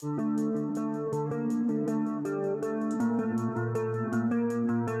I'm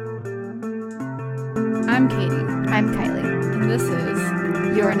Katie, I'm Kylie. and this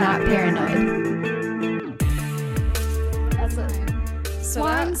is You're Not Paranoid. That's it.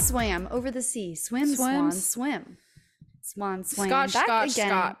 Swan swam over the sea. Swim, swan, swim. Swan swam. Scotch, back Scotch, again.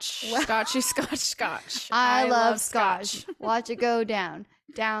 Scotch. Well, Scotchy, Scotch, Scotch. I love Scotch. Watch it go down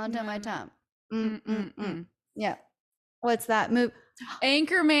to my tongue. Yeah. What's that move?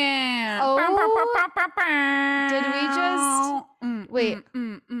 Anchorman. Oh, did we just wait?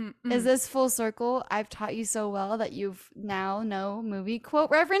 Is this full circle? I've taught you so well that you've now know movie quote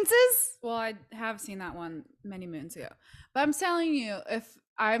references. Well, I have seen that one many moons ago. But I'm telling you, if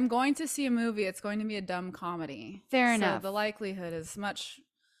I'm going to see a movie, it's going to be a dumb comedy. Fair So enough. the likelihood is much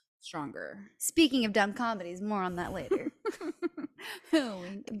stronger. Speaking of dumb comedies, more on that later.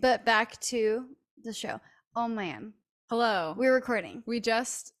 Wink. But back to the show. Oh man, Hello. we're recording. We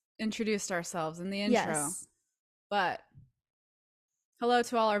just introduced ourselves in the intro. Yes. But hello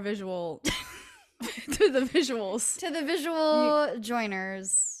to all our visual to the visuals To the visual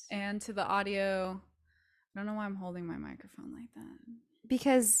joiners. and to the audio. I don't know why I'm holding my microphone like that.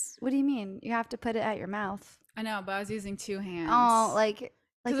 Because what do you mean? You have to put it at your mouth. I know, but I was using two hands. Oh, like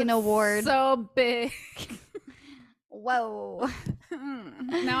 'Cause an it's award. So big. Whoa.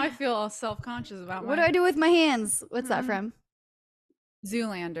 Now I feel all self-conscious about What do I do with my hands? What's that from?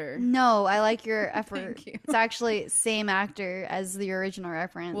 Zoolander. No, I like your effort. Thank you. It's actually same actor as the original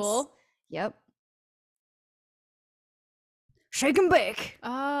reference. Wool? Yep. Shake and bake. Oh,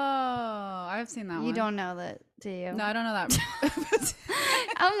 I've seen that one. You don't know that, do you? No, I don't know that.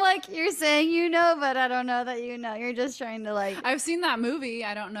 I'm like, you're saying you know, but I don't know that you know. You're just trying to like. I've seen that movie.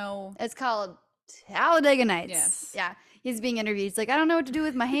 I don't know. It's called Talladega Nights. Yes. Yeah. He's being interviewed. He's like, I don't know what to do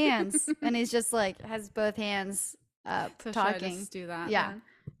with my hands. And he's just like, has both hands up, So should I talking. just do that. Yeah. then?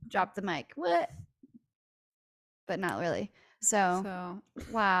 Drop the mic. What? But not really. So, So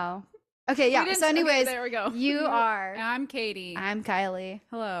wow. Okay. Yeah. we So, didn't- okay, anyways, there we go. you are. I'm Katie. I'm Kylie.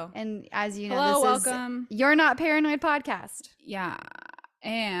 Hello. And as you know, Hello, this welcome. is You're Not Paranoid podcast. Yeah.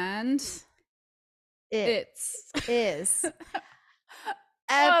 And It it's is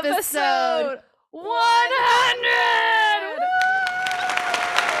episode 100.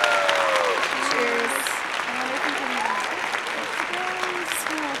 Cheers.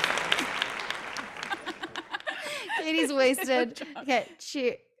 Katie's wasted. Okay,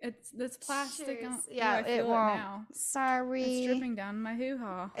 cheers. It's plastic. Cheers. on- Yeah, I feel it won't. now. Sorry. It's dripping down my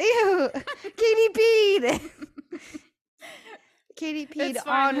hoo-ha. Ew. Katie peed. Katie peed It's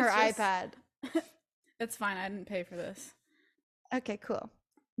fine, on her it's just- iPad. It's fine. I didn't pay for this. Okay, cool.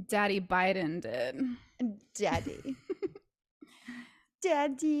 Daddy Biden did. Daddy.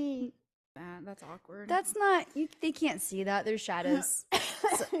 Daddy. That's awkward. That's not, they can't see that. There's shadows.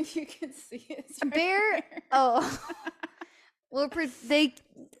 You can see it. It's right Bear. there. Oh. Well,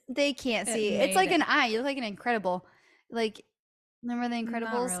 they can't It see. It's like made an eye. You look like an Incredible. Like, remember the Not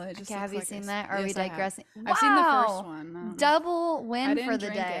Incredibles? really, it just Okay, have looks you like seen I that? Or are we yes, I have. digressing? I've seen the first Wow. one. I don't know. Double I win didn't for the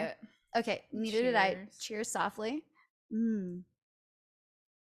drink day. it. Okay, neither did I. Cheers. Cheers softly. Mm.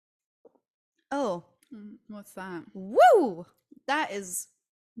 Oh, What's that? woo! That is.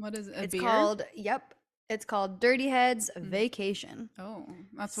 What is it? A It's beer? called. Yep. It's called Dirty Heads Vacation. Oh,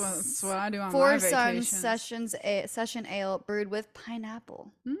 that's what I do on my Four Sun vacations. Session Ale brewed with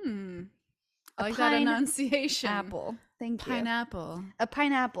pineapple. I A like that pine enunciation. Apple. Thank you. Pineapple. A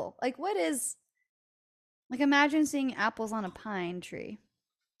pineapple. Like, what is. Like, imagine seeing apples on a pine tree.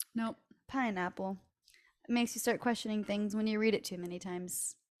 Nope, Pineapple. It makes you start questioning things when you read it too many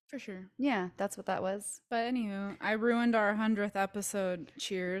times. for sure. Yeah, that's what that was. But anywho, I ruined our 100th episode.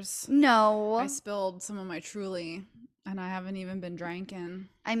 Cheers. No. I spilled some of my Truly, and I haven't even been drinking.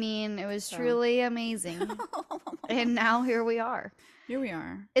 I mean, it was So. truly amazing. And now here we are. Here we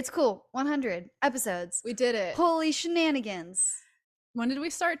are. It's cool. 100 episodes. We did it. Holy shenanigans. When did we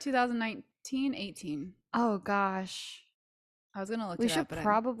start? 2019, 18. Oh, gosh. I was gonna look We it should up, but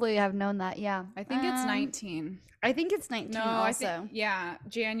probably have known that. Yeah. I think it's 19. I think it's 19 No, also. I think yeah,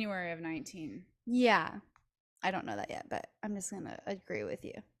 January of 19. Yeah. I don't know that yet, but I'm just going to agree with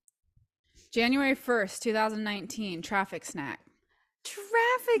you. January 1st, 2019. Traffic snack.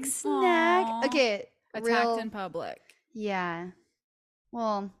 Traffic snack. Aw. Okay. Attacked in public. Yeah.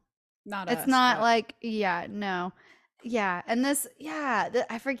 Well, Not it's us, not but- like, yeah, no. Yeah. And this, yeah,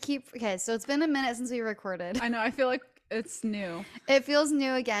 I forget. Okay. So it's been a minute since we recorded. I know. I feel like it's new. It feels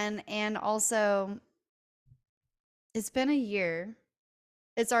new again. And also, it's been a year.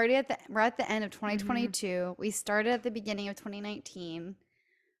 It's already we're at the end of 2022. We started at the beginning of 2019.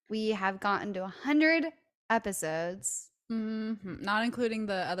 We have gotten to 100 episodes. Not including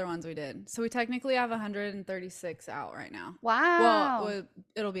the other ones we did. So we technically have 136 out right now. Wow. Well,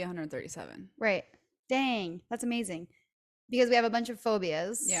 it'll be 137. Right. Dang. That's amazing. Because we have a bunch of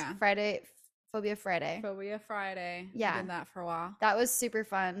phobias. Yeah. Phobia Friday. Phobia Friday. Yeah. We did that for a while. That was super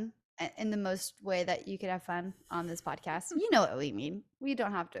fun in the most way that you could have fun on this podcast. You know what we mean. We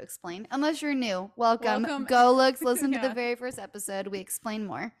don't have to explain. Unless you're new. Welcome. Go listen to the very first episode. We explain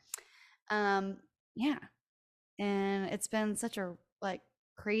more. Yeah. And it's been such a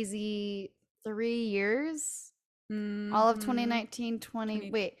crazy 3 years. All of 2019,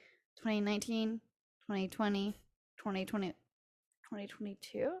 2019, 2020, 2020,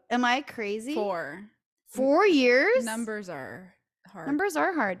 2022. Am I crazy? 4 years? Numbers are hard. Numbers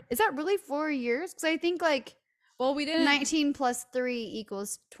are hard. Is that really 4 years? Because I think we didn't 19 plus 3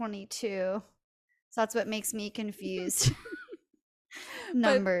 equals 22. So that's what makes me confused.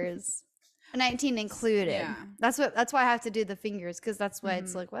 Numbers. 19 included. Yeah. That's why I have to do the fingers, because that's why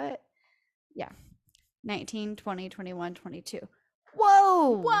it's what? Yeah. 19, 20, 21, 22.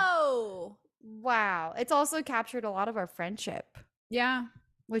 Whoa. Wow. It's also captured a lot of our friendship. Yeah.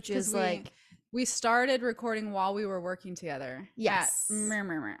 Which is we started recording while we were working together. Yes.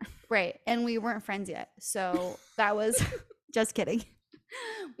 Right. And we weren't friends yet. So that was just kidding.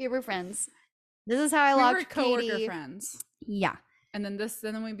 We were friends. This is how I locked coworker Katie. Friends. Yeah. And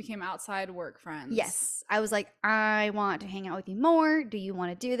then we became outside work friends. Yes. I was like, I want to hang out with you more. Do you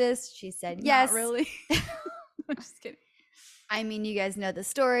want to do this? She said yes. Not really. I'm just kidding. I mean, you guys know the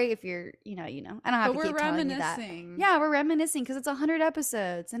story. If you're, you know. I don't have to keep telling you that. Yeah, we're reminiscing because it's 100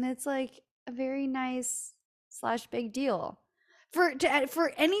 episodes, and it's a very nice / big deal. For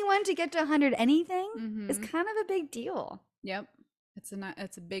anyone to get to 100 anything is kind of a big deal. Yep. It's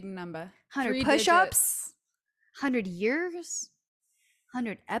a big number. 100 push-ups, 100 years,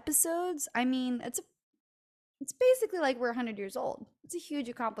 100 episodes. I mean, it's basically like we're 100 years old. It's a huge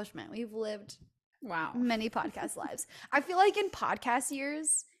accomplishment. We've lived many podcast lives. I feel like in podcast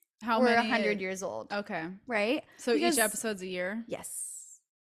years, we're 100 years old. Okay. Right? So each episode's a year? Yes.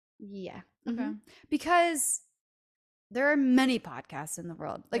 Yeah. Okay. Because there are many podcasts in the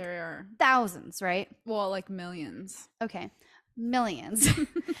world. There are. Thousands, right? Well, millions. Okay. Millions.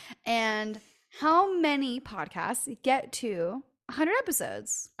 And how many podcasts get to 100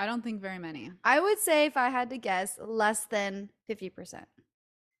 episodes? I don't think very many. I would say, if I had to guess, less than 50%.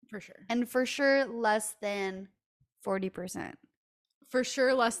 For sure. And for sure, less than 40%. For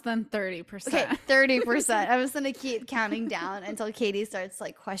sure, less than 30%. Okay, 30%. I'm just going to keep counting down until Katie starts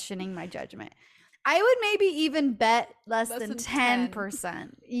questioning my judgment. I would maybe even bet less than 10%.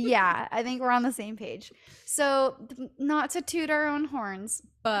 Yeah, I think we're on the same page. So, not to toot our own horns,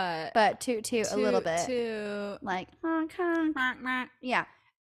 but toot a little bit. Honk, honk. Yeah,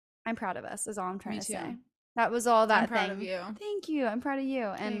 I'm proud of us, is all I'm trying to say. That was all that thing. I'm proud of you. Thank you. I'm proud of you.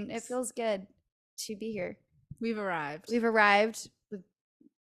 And it feels good to be here. We've arrived. We've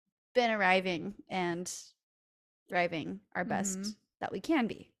been arriving and thriving our best that we can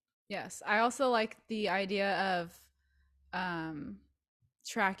be. Yes. I also like the idea of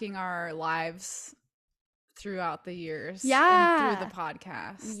tracking our lives throughout the years. Yeah. And through the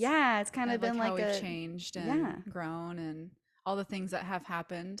podcast. Yeah. It's kind of been how we've changed and grown and all the things that have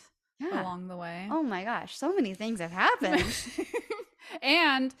happened along the way. Oh my gosh. So many things have happened.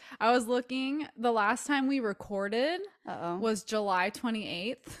 And I was looking, the last time we recorded was July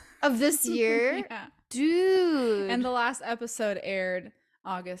 28th. Of this year? Yeah. Dude. And the last episode aired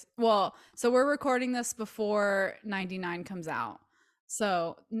August. Well, so we're recording this before 99 comes out.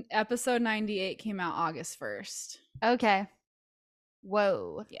 So episode 98 came out August 1st. Okay.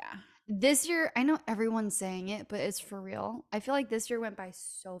 Whoa. Yeah. This year, I know everyone's saying it, but it's for real. I feel like this year went by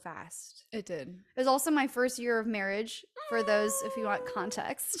so fast. It did. It was also my first year of marriage, for those if you want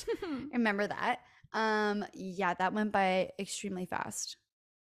context. Remember that. Yeah, that went by extremely fast.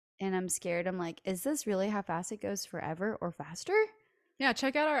 And I'm scared. I'm like, is this really how fast it goes forever or faster? Yeah,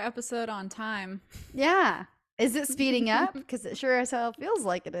 check out our episode on time. Yeah. Is it speeding up? Because it sure as hell feels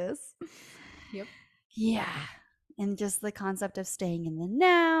like it is. Yep. Yeah. And just the concept of staying in the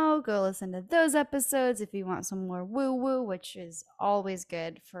now. Go listen to those episodes if you want some more woo-woo, which is always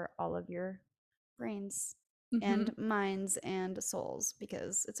good for all of your brains and minds and souls,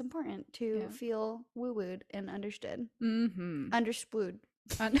 because it's important to feel woo-wooed and understood. Understood.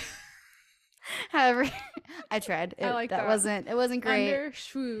 However, I tried. I like that. It wasn't great.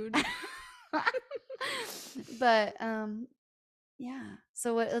 Understood. But yeah.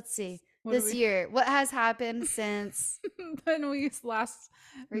 So let's see. This year, what has happened since when we last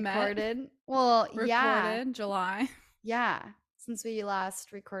recorded? Met? Well, recorded July. Yeah. since we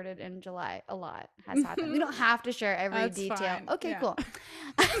last recorded in July, a lot has happened. We don't have to share every That's detail. fine. Okay, Yeah. cool.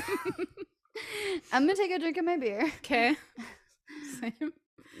 I'm gonna take a drink of my beer. Okay. Same.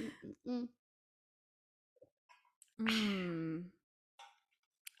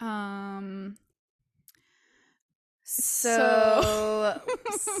 So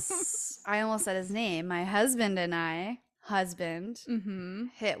I almost said his name. My husband and I,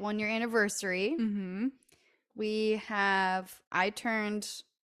 hit 1 year anniversary. I turned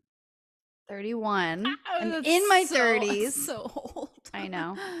 31. I'm in my 30s. So old. I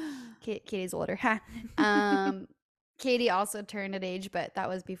know. Katie's older. Katie also turned at age, but that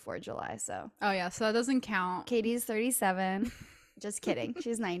was before July. So. Oh yeah, so that doesn't count. Katie's 37. Just kidding.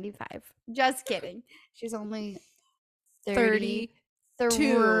 She's 95. Just kidding. She's only 32.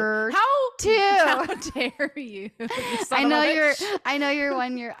 How dare you? I know you're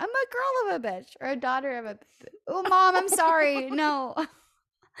 1 year. I'm a girl of a bitch or a daughter of a. Oh, Mom, I'm sorry. No.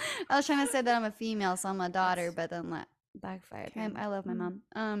 I was trying to say that I'm a female, so I'm a daughter, but then that backfired. Okay. I love my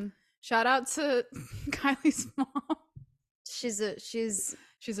mom. Shout out to Kylie's mom. She's a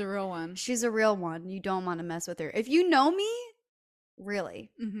real one. She's a real one. You don't want to mess with her. If you know me, really,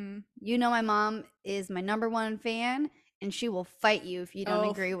 you know my mom is my #1 fan, and she will fight you if you don't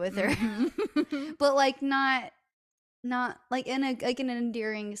agree with her. But like not like in an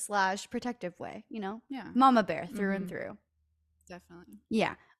endearing / protective way, you know? Yeah. Mama bear through and through. Definitely.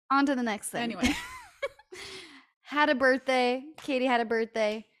 Yeah. On to the next thing. Anyway. Had a birthday. Katie had a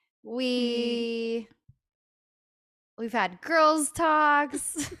birthday. We've had girls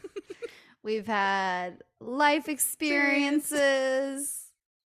talks. We've had life experiences.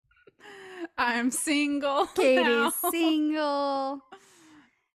 I'm single. Katie's single.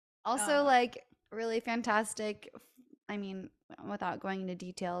 Also, like, really fantastic. I mean, without going into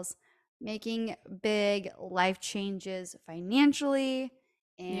details, making big life changes financially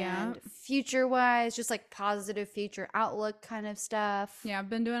and future wise, just like positive future outlook kind of stuff. Yeah, I've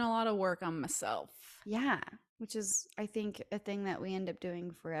been doing a lot of work on myself. Yeah, which is, I think, a thing that we end up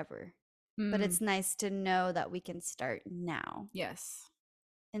doing forever. But it's nice to know that we can start now. Yes.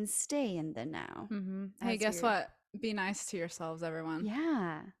 And stay in the now. Hey, guess what? Be nice to yourselves, everyone.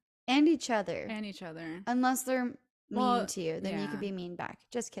 Yeah. And each other. Unless they're mean to you, then you can be mean back.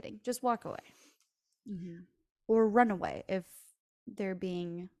 Just kidding. Just walk away. Or run away if they're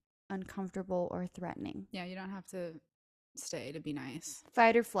being uncomfortable or threatening. Yeah, you don't have to stay to be nice.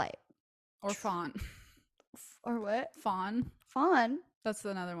 Fight or flight. Or fawn. Or what? Fawn. That's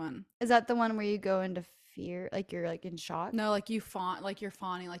another one. Is that the one where you go into fear? Like you're like in shock? No, like you fawn, like you're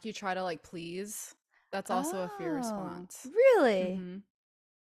fawning, like you try to like please. That's also a fear response. Really?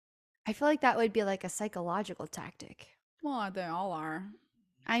 I feel like that would be like a psychological tactic. Well, they all are.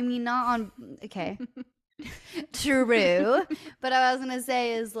 I mean, not on. Okay. True. But I was going to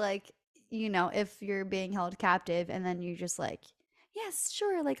say is like, you know, if you're being held captive and then you just like, yes,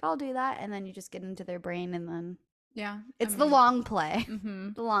 sure, like I'll do that. And then you just get into their brain and then. Yeah. It's the long play,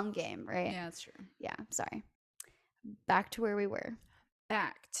 the long game, right? Yeah, that's true. Yeah. Sorry. Back to where we were.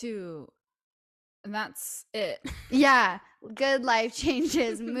 And that's it. Yeah. Good life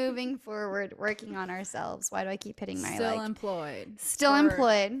changes, moving forward, working on ourselves. Why do I keep hitting my Still employed. Still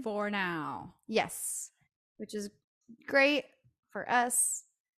employed. For now. Yes. Which is great for us.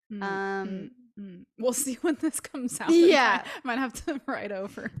 We'll see when this comes out. Yeah. Might have to write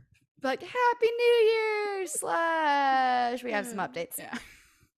over. Like, Happy New Year / we have some updates. Yeah.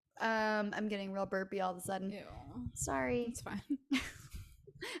 I'm getting real burpy all of a sudden. Ew. Sorry. It's fine.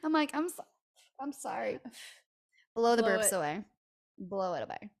 I'm like, I'm sorry. Blow the burps away. Blow it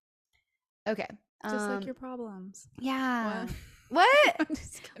away. Okay. Just like your problems. Yeah. What?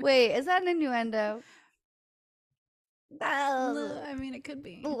 Wait, is that an innuendo? I mean, it could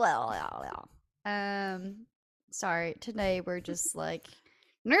be. Sorry. Today we're just like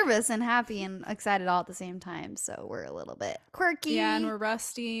nervous and happy and excited all at the same time, so we're a little bit quirky. Yeah, and we're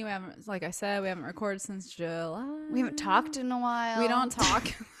rusty. We haven't, like I said, we haven't recorded since July. We haven't talked in a while. We don't talk.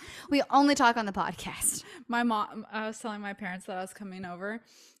 We only talk on the podcast. My mom, I was telling my parents that I was coming over,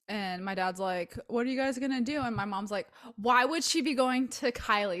 and my dad's like, "What are you guys gonna do?" And my mom's like, "Why would she be going to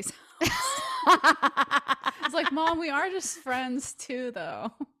Kylie's house?" It's like, Mom, we are just friends too,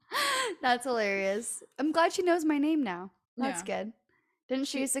 though. That's hilarious. I'm glad she knows my name now. That's good. Didn't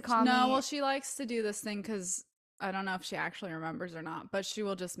she used to call me? No, well, she likes to do this thing because I don't know if she actually remembers or not, but she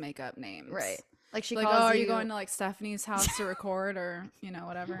will just make up names. Right. Like she like, calls are you going to like Stephanie's house to record or, you know,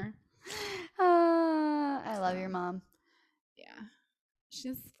 whatever. I love your mom. Yeah.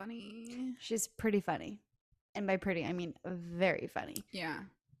 She's funny. She's pretty funny. And by pretty, I mean very funny. Yeah.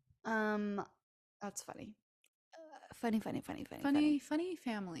 That's funny. Funny family.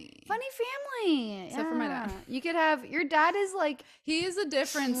 Except for my dad. You could have your dad is like he is a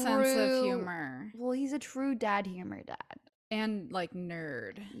different sense of humor. Well, he's a true dad humor dad. And like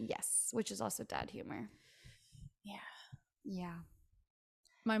nerd. Yes, which is also dad humor. Yeah.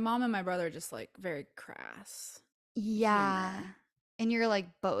 My mom and my brother are just like very crass. Yeah. Humor. And you're like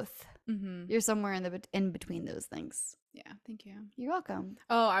both. Mm-hmm. You're somewhere in between those things. Yeah, thank you. You're welcome.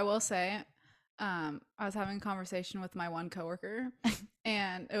 Oh, I will say, I was having a conversation with my one coworker,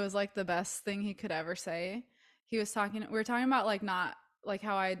 and it was like the best thing he could ever say. We were talking about like not like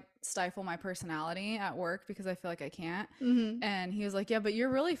how I stifle my personality at work because I feel like I can't. Mm-hmm. And he was like, yeah, but you're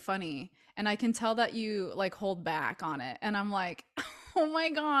really funny. And I can tell that you like hold back on it. And I'm like, oh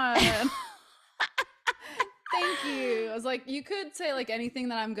my God. Thank you. I was like, you could say like anything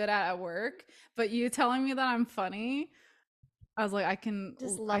that I'm good at work, but you telling me that I'm funny, I was like, I can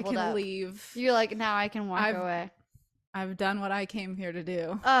leave. You're like, now I can walk away. I've done what I came here to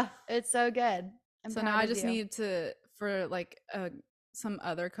do. It's so good. So now I just need for like some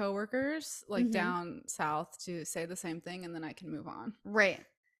other coworkers like down south to say the same thing, and then I can move on. Right.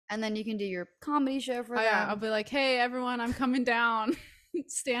 And then you can do your comedy show for them. Yeah, I'll be like, hey everyone, I'm coming down.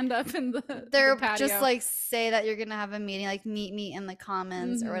 Stand up in the patio. Just like say that you're gonna have a meeting, like meet me in the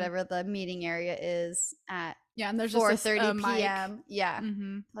commons or whatever the meeting area is at. Yeah, and there's 4:30 p.m. Yeah,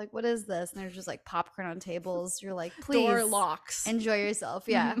 like what is this? And there's just like popcorn on tables. You're like, please, door locks, enjoy yourself.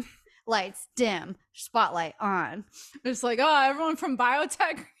 Yeah, lights dim, spotlight on. It's like, oh, everyone from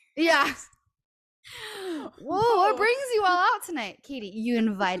biotech. Yeah. Whoa, what brings you all out tonight, Katie? You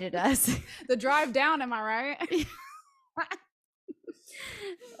invited us. The drive down, am I right?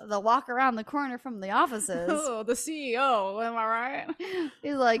 The walk around the corner from the offices. Oh, the CEO, am I right?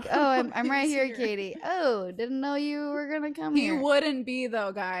 He's like, oh, I'm right here, Katie. Oh, didn't know you were gonna come here. He wouldn't be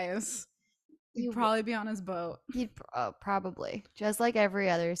though, guys. He'd probably be on his boat. He'd probably, just like every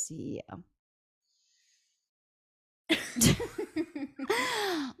other CEO.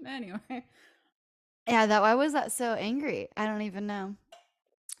 Anyway. Yeah, why was that so angry? I don't even know.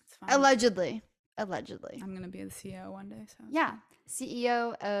 It's fine. Allegedly. I'm gonna be the CEO one day. So yeah,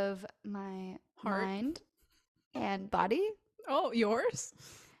 CEO of my mind and body. Oh, yours?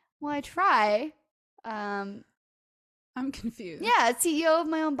 Well, I try. I'm confused. Yeah, CEO of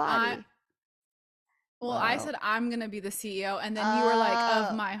my own body. I said I'm gonna be the CEO, and then you were like,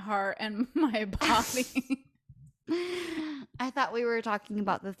 of my heart and my body. I thought we were talking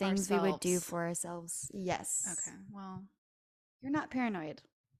about the things we would do for ourselves. Yes. Okay. Well, you're not paranoid.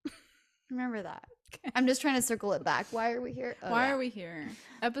 Remember that. Okay. I'm just trying to circle it back. Why are we here? Why are we here?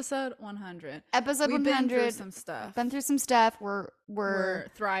 Episode 100. Episode 100. Been through some stuff. We're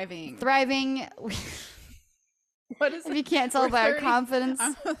thriving. What is it? If you can't tell by our confidence.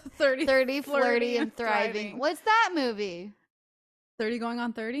 I'm 30, flirty, and thriving. What's that movie? 30 going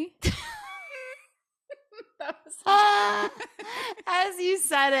on 30? As you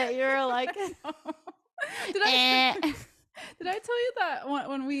said it, you were like, Did I tell you that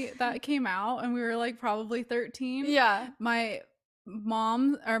when that came out and we were like probably 13? Yeah. My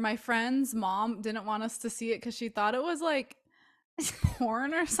mom or my friend's mom didn't want us to see it because she thought it was like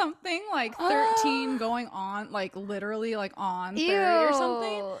porn or something, like 13 going on, like literally like on 30 or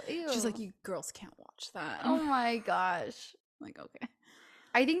something. Ew. She's like, you girls can't watch that. Oh my gosh. I'm like, okay.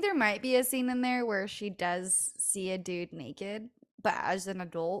 I think there might be a scene in there where she does see a dude naked, but as an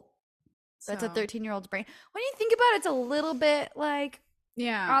adult. That's a 13-year-old's brain. When you think about it, it's a little bit like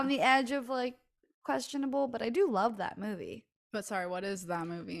on the edge of like questionable, but I do love that movie. But sorry, what is that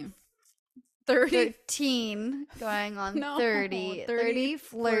movie? 13 going on 30. 30,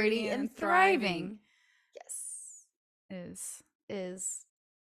 flirty, and thriving. Yes. Is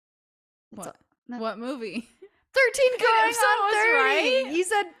what movie? 13 going on 30. Right? You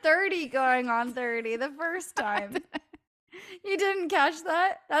said 30 going on 30 the first time. You didn't catch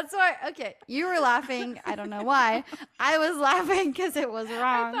that? That's why. Okay, you were laughing. I don't know why. I was laughing because it was wrong.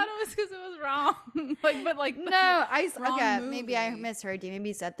 I thought it was because it was wrong. Maybe I misheard you. Maybe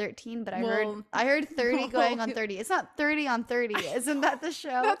you said 13, but I heard 30 going on 30. It's not 30 on 30. Isn't that the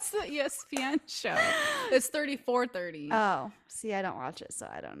show? That's the ESPN show. It's 34:30. Oh, see, I don't watch it, so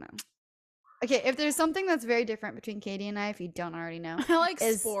I don't know. Okay, if there's something that's very different between Katie and I, if you don't already know, I like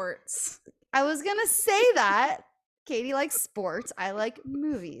sports. I was gonna say that. Katie likes sports. I like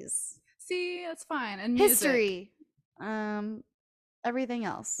movies. See, that's fine. And music. History. Everything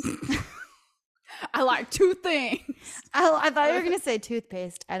else. I like two things. I thought you were gonna say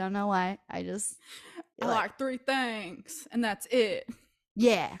toothpaste. I don't know why. I like three things, and that's it.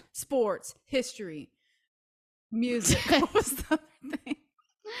 Yeah. Sports, history, music. What was the other thing?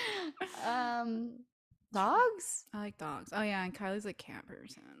 Dogs? I like dogs. Oh yeah, and Kylie's a cat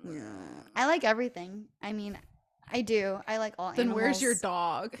person. Yeah. I like everything. I mean, I do. I like all Then animals. where's your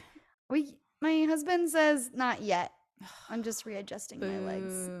dog? My husband says not yet. I'm just readjusting my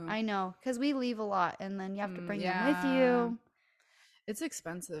legs. Boo. I know, because we leave a lot and then you have to bring them Yeah. with you. It's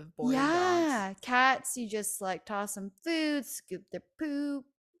expensive boarding Yeah. dogs. Cats, you just like toss them food, scoop their poop.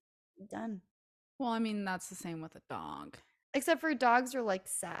 Done. Well, I mean, that's the same with a dog. Except for dogs are like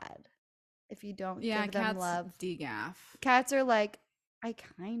sad if you don't Yeah, give them cats love. degaff. Cats are like, I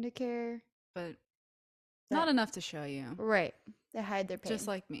kind of care. But not enough to show you. Right. They hide their pain. Just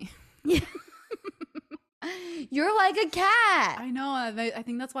like me. Yeah. You're like a cat. I know. I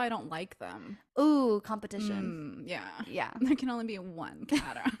think that's why I don't like them. Ooh, competition. Yeah. Yeah. There can only be one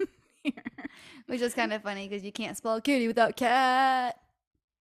cat around here. Which is kind of funny because you can't spell kitty without cat.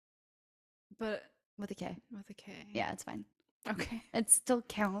 But with a K. With a K. Yeah, it's fine. Okay. It still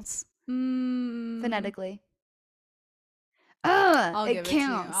counts. Phonetically. I'll give it to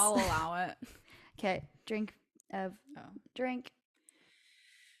you. I'll allow it. Okay. Drink. Drink.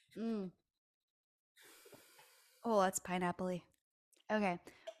 Oh, that's pineapple-y. Okay.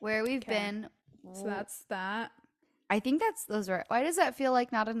 Where we've been. So that's that. I think those are. Why does that feel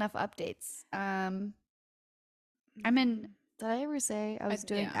like not enough updates? I'm in. Did I ever say I was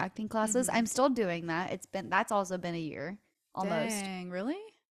doing acting classes? I'm still doing that. That's also been a year almost. Dang, really?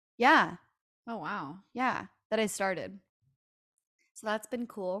 Yeah. Oh, wow. Yeah, that I started. So that's been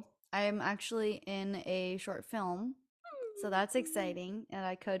cool. I am actually in a short film. So that's exciting. And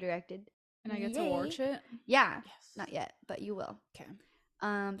I co-directed. And I get to watch it? Yeah. Yes. Not yet, but you will. Okay.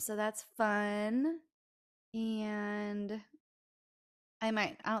 So that's fun. And I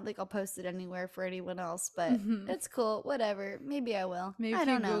don't think I'll post it anywhere for anyone else, but it's cool. Whatever. Maybe I will. Maybe I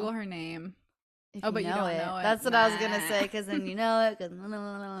don't know. Google her name. If but you don't know it. That's what I was going to say, because then you know it.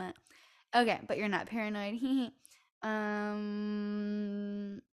 Okay, but you're not paranoid.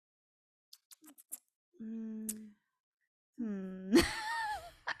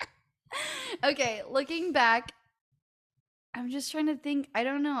 Okay, looking back, I'm just trying to think. I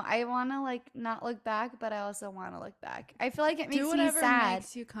don't know. I want to like not look back, but I also want to look back. I feel like it makes me sad. Do whatever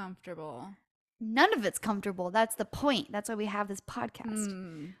makes you comfortable. None of it's comfortable. That's the point. That's why we have this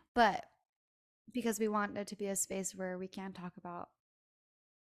podcast. But because we want it to be a space where we can talk about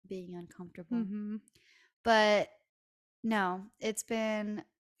being uncomfortable. But no, it's been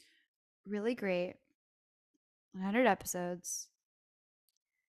really great. 100 episodes.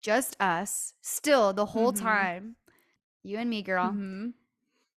 Just us. Still the whole time. You and me, girl.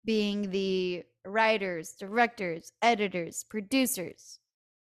 Being the writers, directors, editors, producers.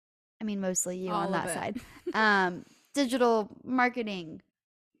 I mean, mostly you on that side. Digital marketing,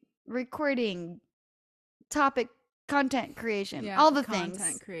 recording, topic, content creation, all the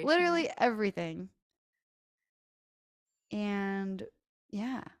things. Creation. Literally everything. And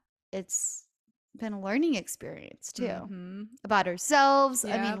yeah, it's been a learning experience too. About ourselves.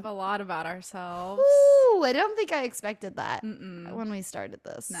 Yeah, I mean, a lot about ourselves. Ooh, I don't think I expected that when we started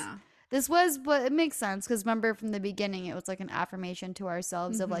this. No. This was, but it makes sense because remember from the beginning, it was like an affirmation to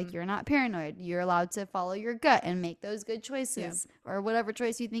ourselves of like, you're not paranoid. You're allowed to follow your gut and make those good choices or whatever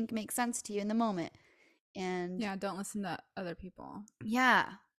choice you think makes sense to you in the moment. And yeah, don't listen to other people. Yeah.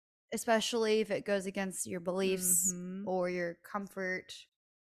 Especially if it goes against your beliefs or your comfort.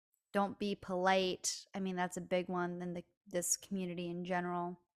 Don't be polite. I mean, that's a big one in this community in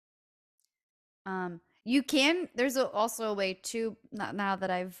general. You can, there's also a way to, now that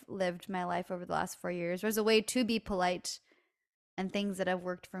I've lived my life over the last 4 years, there's a way to be polite and things that have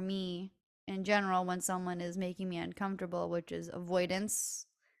worked for me in general when someone is making me uncomfortable, which is avoidance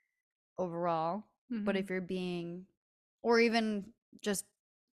overall. But if you're being, or even just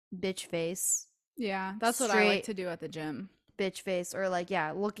bitch face. Yeah, that's what I like to do at the gym. Bitch face, or like,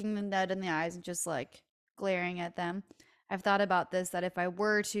 looking them dead in the eyes and just like glaring at them. I've thought about this, that if I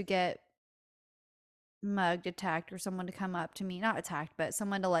were to get mugged, attacked, or someone to come up to me, not attacked, but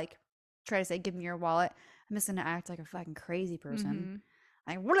someone to like try to say, give me your wallet, I'm just gonna act like a fucking crazy person.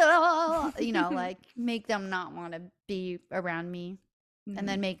 Like, you know, like make them not want to be around me and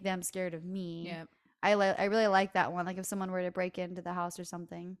then make them scared of me. Yep. I really like that one. Like if someone were to break into the house or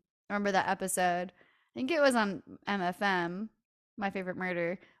something. Remember that episode? I think it was on MFM, My Favorite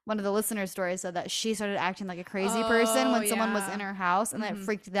Murder. One of the listener stories said that she started acting like a crazy person when someone was in her house, and that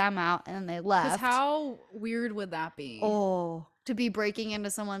freaked them out, and then they left. How weird would that be? Oh, to be breaking into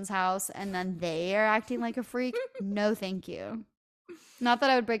someone's house and then they are acting like a freak? No, thank you. Not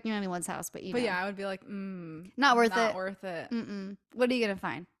that I would break into anyone's house, but you know. Yeah, I would be like, not worth it. Not worth it. What are you gonna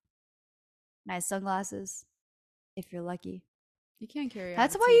find? Nice sunglasses, if you're lucky. You can't carry out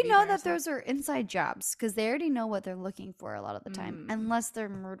That's a why you TV know by that yourself. those are inside jobs, because they already know what they're looking for a lot of the time, unless they're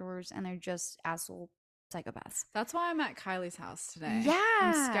murderers and they're just asshole psychopaths. That's why I'm at Kylie's house today. I'm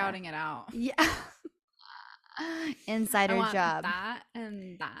Yeah. scouting it out. Yeah. I Insider want job. that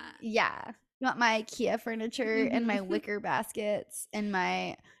and that. Yeah. You want my IKEA furniture and my wicker baskets and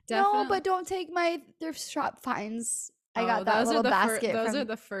my no, Definitely. but don't take my thrift shop finds. I Oh, got that little basket those are from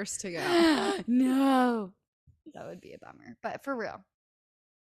the first to go. No. That would be a bummer. But for real.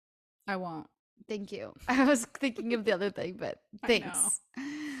 I won't. Thank you. I was thinking of the other thing, but I know.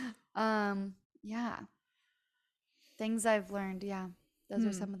 thanks. Yeah. Things I've learned, yeah. Those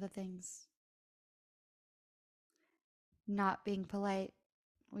are some of the things. Not being polite.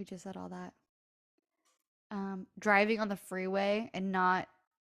 We just said all that. Driving on the freeway and not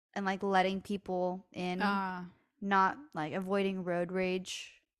and like letting people in, not like avoiding road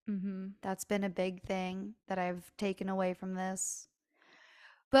rage. That's been a big thing that I've taken away from this.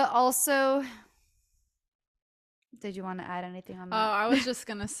 But also, did you want to add anything on that? Oh, I was just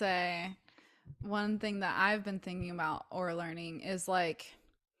gonna say one thing that I've been thinking about or learning is like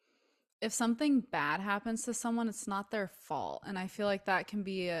if something bad happens to someone, it's not their fault. And I feel like that can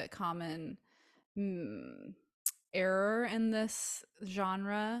be a common error in this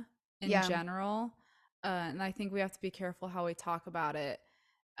genre in general. And I think we have to be careful how we talk about it,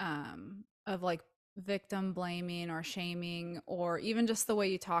 of like victim blaming or shaming, or even just the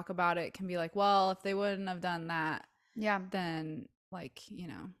way you talk about it can be like, well, if they wouldn't have done that, then like, you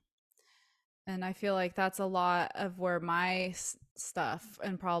know. And I feel like that's a lot of where my stuff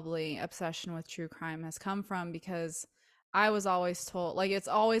and probably obsession with true crime has come from, because I was always told like it's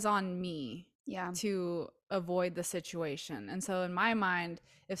always on me to avoid the situation. And so in my mind,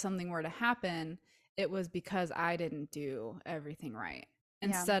 if something were to happen, it was because I didn't do everything right,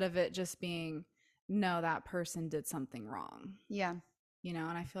 instead of it just being, no, that person did something wrong. Yeah. You know,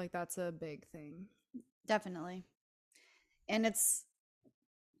 and I feel like that's a big thing. Definitely. And it's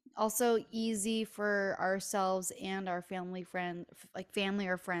also easy for ourselves and our family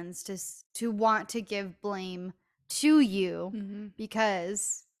or friends to want to give blame to you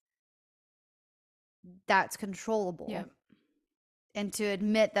because that's controllable. Yep. And to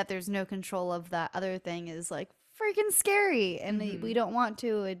admit that there's no control of that other thing is like freaking scary, and we don't want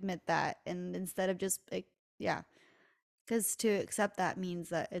to admit that. And instead of just like, yeah, because to accept that means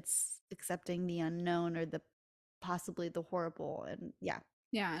that it's accepting the unknown or the possibly the horrible. And yeah,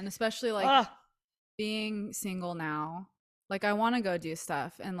 and especially like being single now, like I want to go do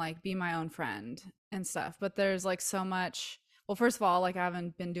stuff and like be my own friend and stuff, but there's like so much. Well, first of all, like I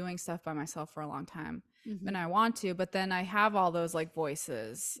haven't been doing stuff by myself for a long time, and I want to, but then I have all those like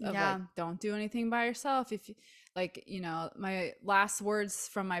voices of like, don't do anything by yourself. If you like, you know, my last words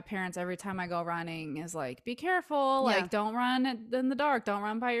from my parents every time I go running is like, be careful, like don't run in the dark, don't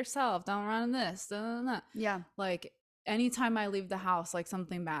run by yourself, don't run in this, like anytime I leave the house, like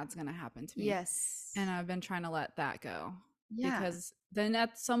something bad's gonna happen to me. Yes. And I've been trying to let that go. Because then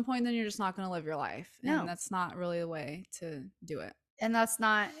at some point, then you're just not gonna live your life. And that's not really the way to do it. And that's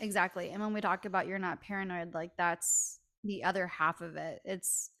not exactly. And when we talk about you're not paranoid, like that's the other half of it.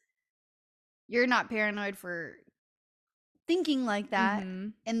 It's you're not paranoid for thinking like that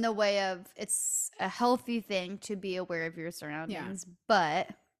in the way of it's a healthy thing to be aware of your surroundings, but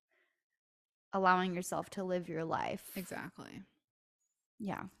allowing yourself to live your life. Exactly.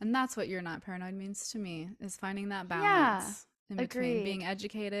 Yeah. And that's what you're not paranoid means to me, is finding that balance in between being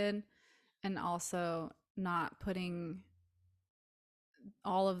educated and also not putting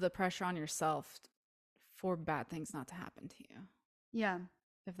all of the pressure on yourself for bad things not to happen to you. Yeah.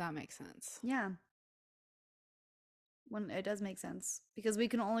 If that makes sense. Yeah. When it does make sense, because we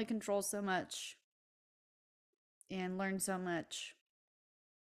can only control so much and learn so much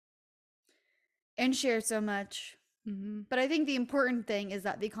and share so much. But I think the important thing is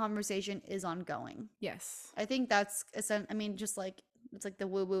that the conversation is ongoing. Yes. I think that's, I mean, just like, it's like the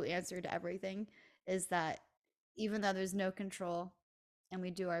woo-woo answer to everything is that even though there's no control and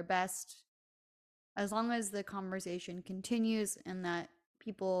we do our best, as long as the conversation continues and that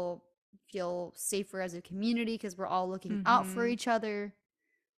people feel safer as a community because we're all looking out for each other,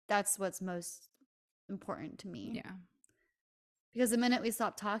 that's what's most important to me. Yeah. Because the minute we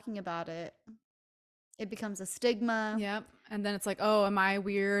stop talking about it, it becomes a stigma. Yep. And then it's like, oh, am I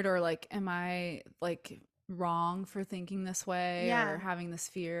weird, or like am I like wrong for thinking this way or having this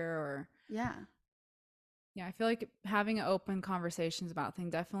fear, or yeah, I feel like having open conversations about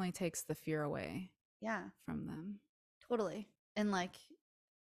things definitely takes the fear away from them. Totally. And like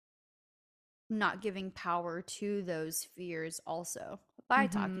not giving power to those fears also. by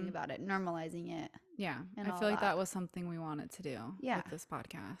talking about it, normalizing it. Yeah. I feel like that was something we wanted to do with this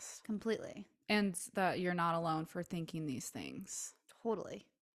podcast. Completely. And that you're not alone for thinking these things. Totally.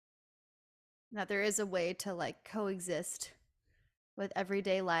 That there is a way to like coexist with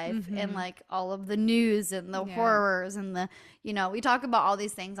everyday life and like all of the news and the horrors and the, you know, we talk about all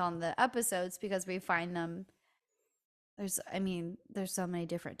these things on the episodes because we find them. There's so many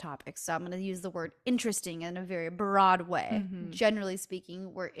different topics. So I'm going to use the word interesting in a very broad way. Generally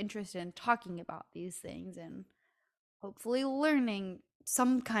speaking, we're interested in talking about these things and hopefully learning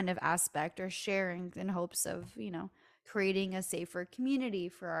some kind of aspect or sharing in hopes of, you know, creating a safer community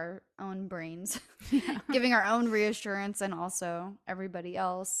for our own brains, giving our own reassurance and also everybody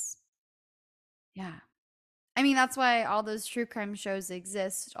else. Yeah. I mean, that's why all those true crime shows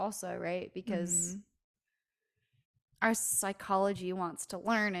exist also, right? Because our psychology wants to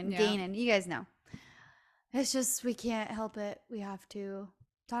learn and gain, and you guys know. It's just we can't help it. We have to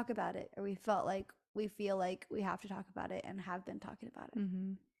talk about it, or we feel like we have to talk about it and have been talking about it.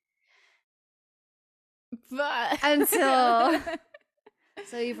 But until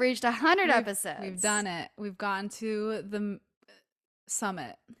so you've reached 100 episodes. We've done it. We've gotten to the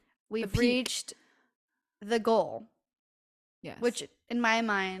summit. We've reached the goal. Yes. Which in my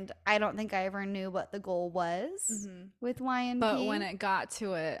mind, I don't think I ever knew what the goal was with YNP. But when it got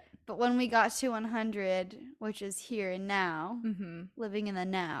to it. But when we got to 100, which is here and now, living in the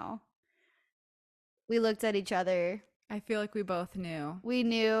now, we looked at each other. I feel like we both knew. We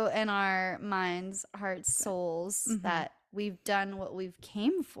knew in our minds, hearts, souls that we've done what we've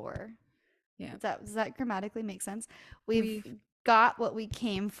came for. Yeah. Does that grammatically make sense? We've got what we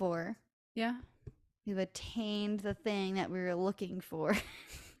came for. Yeah. We've attained the thing that we were looking for.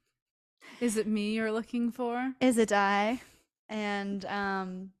 Is it me you're looking for? Is it I? And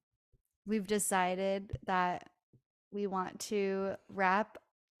we've decided that we want to wrap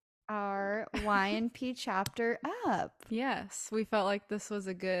our YNP chapter up. Yes, we felt like this was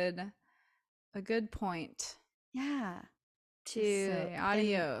a good point. Yeah. To say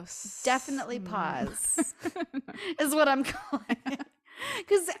adios. Definitely pause is what I'm calling it.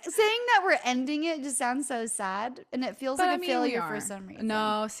 Because saying that we're ending it just sounds so sad, and it feels like a failure for some reason.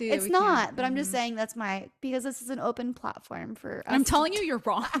 No, see, it's not. But I'm just saying because this is an open platform for us. I'm telling you, you're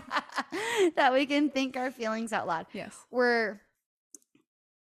wrong. That we can think our feelings out loud. Yes,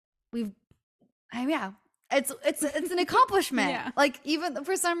 it's an accomplishment. Yeah. Like even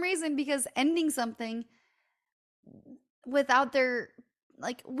for some reason, because ending something without their.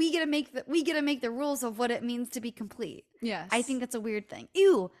 Like we get to make the rules of what it means to be complete. Yes. I think that's a weird thing.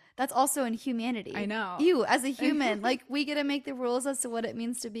 Ew, that's also in humanity. I know. You as a human, like we get to make the rules as to what it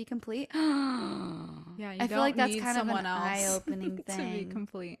means to be complete. Yeah, I feel like that's kind of an eye-opening thing. To be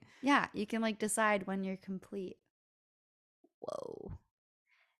complete. Yeah, you can like decide when you're complete. Whoa.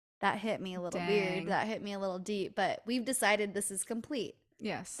 That hit me a little weird. That hit me a little deep, but we've decided this is complete.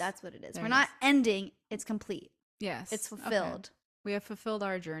 Yes. That's what it is. We're not ending, it's complete. Yes. It's fulfilled. Okay. We have fulfilled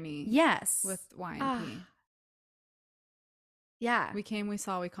our journey. Yes. With YNP. Yeah. We came, we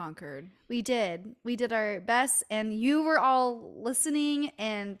saw, we conquered. We did. We did our best, and you were all listening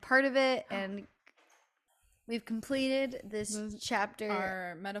and part of it, and we've completed this chapter.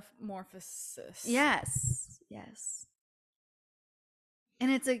 Our metamorphosis. Yes. Yes.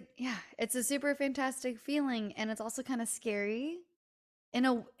 And it's a super fantastic feeling, and it's also kind of scary. In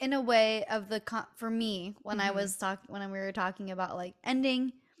a way of for me when when we were talking about like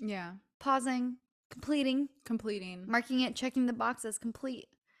ending, pausing, completing, marking it, checking the boxes, complete,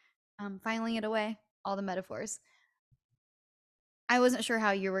 filing it away, all the metaphors. I wasn't sure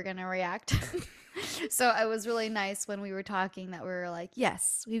how you were gonna react, so it was really nice when we were talking that we were like,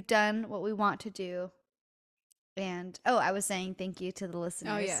 yes, we've done what we want to do, and I was saying thank you to the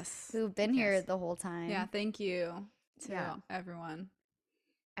listeners who've been here the whole time. Yeah, thank you to everyone.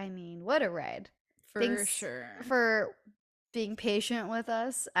 I mean, what a ride. For sure. For being patient with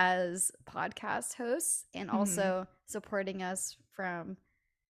us as podcast hosts and also supporting us from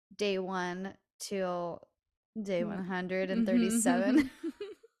day 1 till day 137.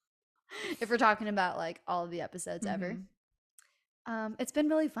 If we're talking about like all of the episodes ever. It's been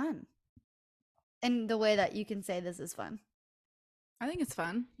really fun. And the way that you can say this is fun. I think it's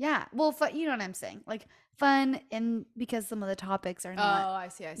fun. Yeah. Well, you know what I'm saying? Like fun, and because some of the topics are not. Oh, I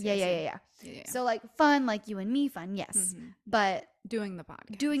see. Yeah. So like fun, like you and me fun, yes. But doing the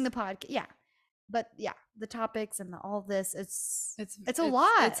podcast. Yeah. But yeah, the topics and all this, it's a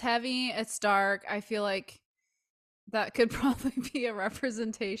lot. It's heavy. It's dark. I feel like that could probably be a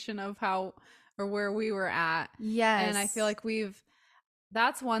representation of how or where we were at. Yes. And I feel like we've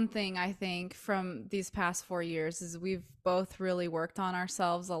that's one thing I think from these past 4 years is we've both really worked on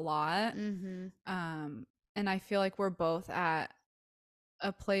ourselves a lot. Mm-hmm. And I feel like we're both at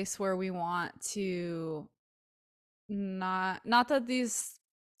a place where we want to not that these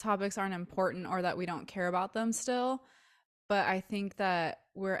topics aren't important or that we don't care about them still, but I think that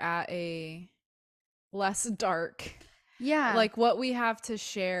we're at a less dark. Yeah. Like what we have to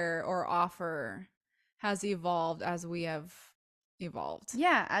share or offer has evolved as we have evolved.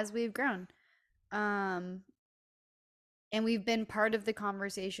 Yeah, as we've grown. Um and we've been part of the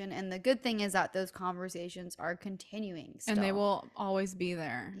conversation, and the good thing is that those conversations are continuing still. And they will always be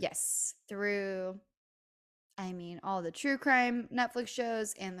there. Yes, through all the true crime Netflix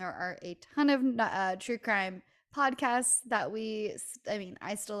shows, and there are a ton of true crime podcasts that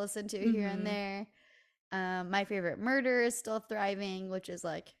I still listen to here and there. My favorite murder is still thriving, which is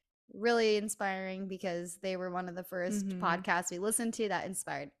like really inspiring because they were one of the first podcasts we listened to that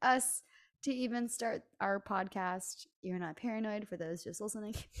inspired us to even start our podcast. You're Not Paranoid, for those just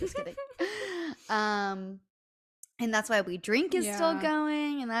listening. Just kidding. And that's Why We Drink is still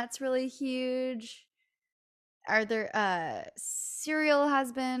going, and that's really huge. Serial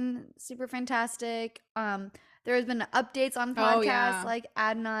has been super fantastic. There has been updates on podcasts like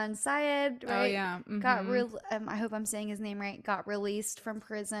Adnan Syed, right? Oh yeah. Got I hope I'm saying his name right. Got released from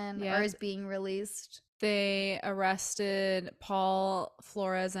prison or is being released. They arrested Paul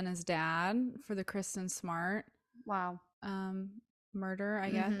Flores and his dad for the Kristen Smart murder,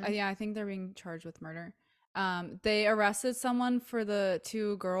 I guess. Yeah, I think they're being charged with murder. They arrested someone for the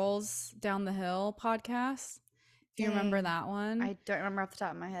Two Girls Down the Hill podcast. If you remember that one. I don't remember off the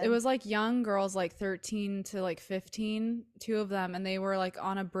top of my head. It was like young girls, like 13 to like 15, two of them, and they were like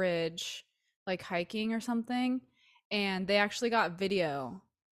on a bridge, like hiking or something. And they actually got video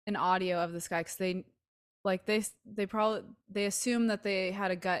and audio of this guy because they assumed that they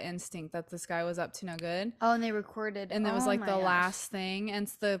had a gut instinct that this guy was up to no good. Oh, and they recorded. And it was like the last thing.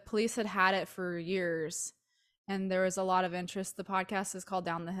 And the police had it for years. And there was a lot of interest. The podcast is called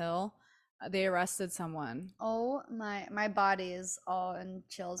Down the Hill. They arrested someone. Oh my body is all in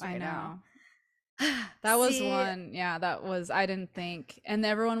chills right now. That was one. Yeah, that was, I didn't think. And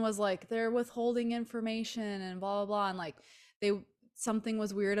everyone was like, they're withholding information and blah, blah, blah. And like something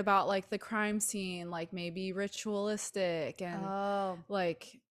was weird about like the crime scene, like maybe ritualistic and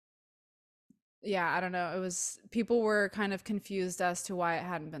I don't know. It was, people were kind of confused as to why it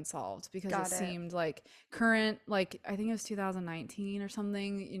hadn't been solved because it seemed like current, like I think it was 2019 or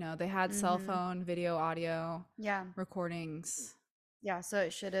something, they had cell phone, video, audio, recordings. Yeah. So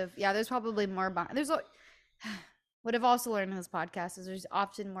it should have, there's probably more what I've also learned in this podcast is there's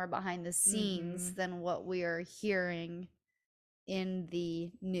often more behind the scenes than what we are hearing in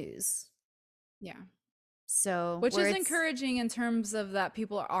the news. Yeah. So which is encouraging in terms of that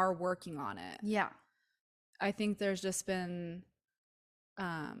people are working on it. Yeah. I think there's just been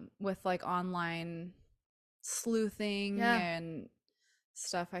with like online sleuthing and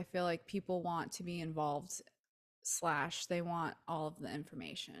stuff, I feel like people want to be involved / they want all of the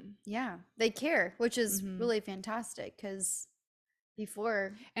information. Yeah. They care, which is really fantastic because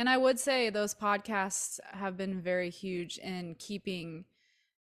before. And I would say those podcasts have been very huge in keeping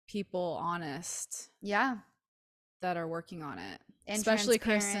people honest. Yeah. That are working on it. And especially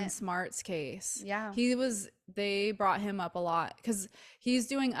Kristen Smart's case. Yeah. They brought him up a lot because he's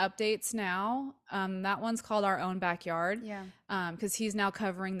doing updates now. That one's called Our Own Backyard. Yeah. Because he's now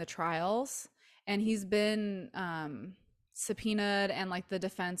covering the trials and he's been subpoenaed, and like the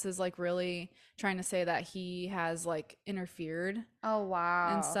defense is like really trying to say that he has like interfered. Oh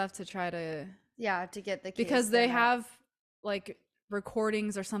wow. And stuff to try to to get the case because they have like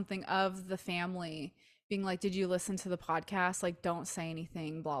recordings or something of the family being like, did you listen to the podcast? Like, don't say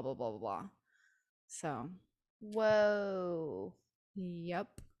anything, blah, blah, blah, blah, blah. So. Whoa. Yep.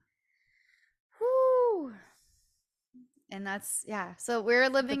 Whoo. And that's, so we're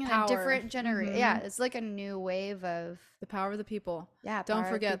living in a different generation. Yeah, it's like a new wave of. The power of the people. Yeah, don't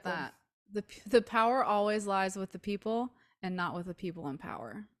forget that. The power always lies with the people and not with the people in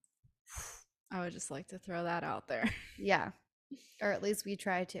power. I would just like to throw that out there. Yeah. Or at least we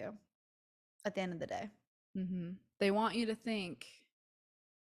try to at the end of the day. They want you to think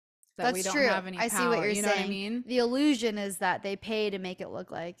that that's we don't true. have any power. I see what you're saying. Know what I mean? The illusion is that they pay to make it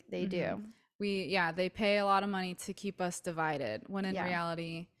look like they do. They pay a lot of money to keep us divided, when in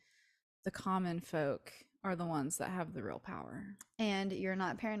reality, the common folk are the ones that have the real power. And you're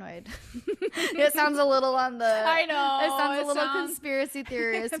not paranoid. It sounds a little on the. I know. It sounds a little conspiracy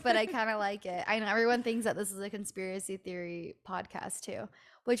theorist, but I kind of like it. I know everyone thinks that this is a conspiracy theory podcast too,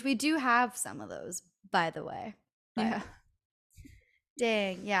 which we do have some of those, by the way. But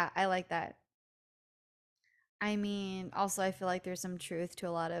Dang, yeah, I like that. I mean, also I feel like there's some truth to a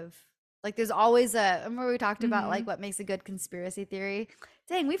lot of like there's always remember we talked about like what makes a good conspiracy theory?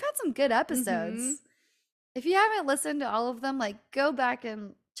 Dang, we've had some good episodes. If you haven't listened to all of them, like go back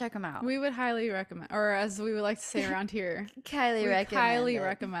and check them out. We would highly recommend, or as we would like to say around here, highly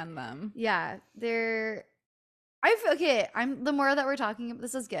recommend them. Yeah, I'm the more that we're talking,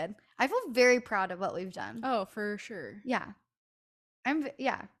 this is good. I feel very proud of what we've done. Oh, for sure. Yeah.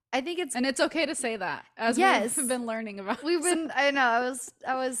 I think it's okay to say that as we've been learning about. I know,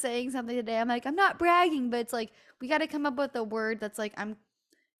 I was saying something today. I'm like, I'm not bragging, but it's like we got to come up with a word that's like I'm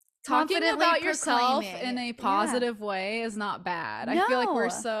talking about yourself in a positive way is not bad. No. I feel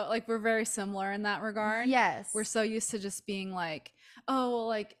like we're very similar in that regard. Yes. We're so used to just being like, oh, well,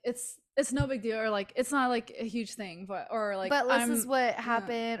 like it's no big deal, or like it's not like a huge thing, but this is what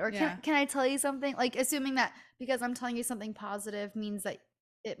happened, or can I tell you something? Like assuming that because I'm telling you something positive means that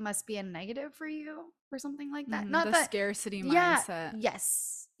it must be a negative for you or something like that. Not the that scarcity mindset.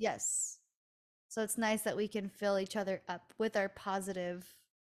 Yes. So it's nice that we can fill each other up with our positive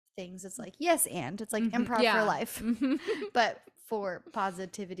things. It's like yes, and it's like improv for life, but for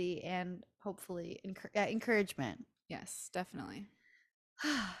positivity and hopefully encouragement. Yes, definitely.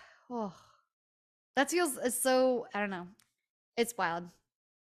 Oh, that feels so. I don't know. It's wild.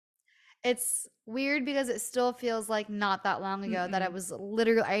 It's weird because it still feels like not that long ago that I was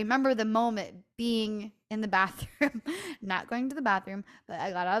literally. I remember the moment being in the bathroom, not going to the bathroom, but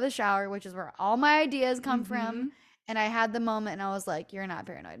I got out of the shower, which is where all my ideas come from, and I had the moment, and I was like, "You're not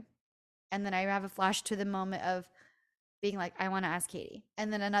paranoid." And then I have a flash to the moment of being like, I want to ask Katie.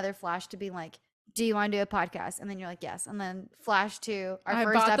 And then another flash to being like, do you want to do a podcast? And then you're like, yes. And then flash to our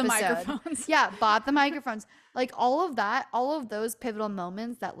first episode. The microphones. Yeah, bought the microphones. Like all of that, all of those pivotal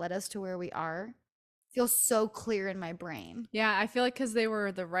moments that led us to where we are feel so clear in my brain. Yeah, I feel like because they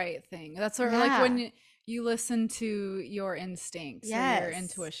were the right thing. That's sort of like when you listen to your instincts or your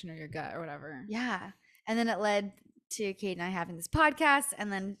intuition or your gut or whatever. Yeah. And then it led to Kate and I having this podcast, and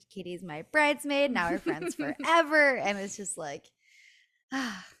then Katie's my bridesmaid. Now we're friends forever, and it's just like,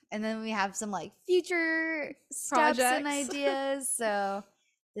 and then we have some like future steps and ideas. So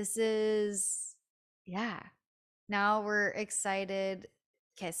this is, now we're excited.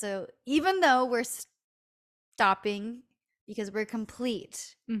 Okay, so even though we're stopping because we're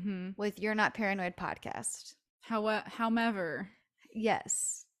complete with You're Not Paranoid podcast, however,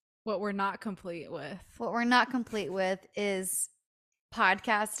 yes. What we're not complete with. What we're not complete with is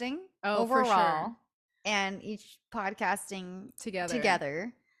podcasting overall, for sure. And each podcasting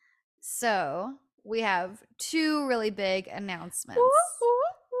together. So we have two really big announcements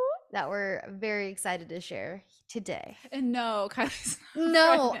that we're very excited to share today. And no, Kylie's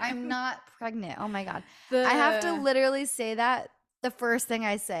no, I'm not pregnant. Oh my God. I have to literally say that the first thing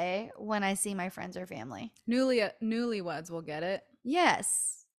I say when I see my friends or family. Newlyweds will get it.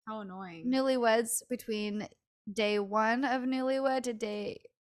 Yes. How annoying. Newlyweds between day 1 of newlywed to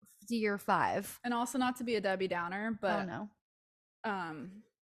year 5. And also not to be a Debbie Downer, but no.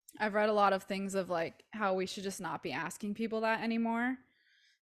 I've read a lot of things of like how we should just not be asking people that anymore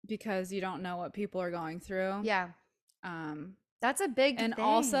because you don't know what people are going through. Yeah. That's a big thing. And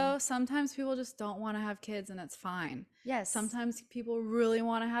also sometimes people just don't want to have kids and it's fine. Yes. Sometimes people really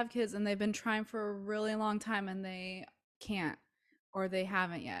want to have kids and they've been trying for a really long time and they can't. Or they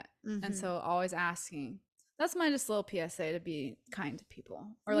haven't yet. And so always asking. That's my just little PSA, to be kind to people.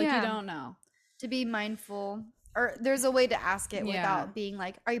 Or like you don't know. To be mindful. Or there's a way to ask it without being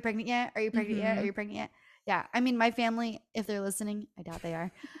like, are you pregnant yet? Are you pregnant yet? Are you pregnant yet? Yeah. I mean, my family, if they're listening, I doubt they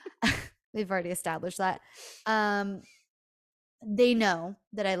are. We've already established that. They know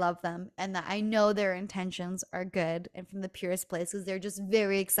that I love them and that I know their intentions are good and from the purest places. They're just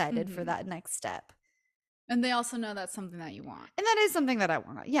very excited for that next step. And they also know that's something that you want. And that is something that I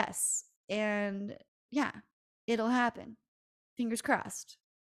want. Yes. And yeah, it'll happen. Fingers crossed.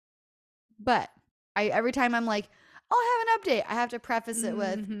 But every time I'm like, oh, I have an update, I have to preface it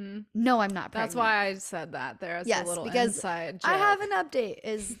with, no, I'm not pregnant. That's why I said that there as a little inside joke. I have an update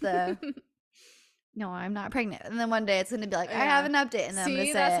is the, no, I'm not pregnant. And then one day it's going to be like, I have an update. And then I'm going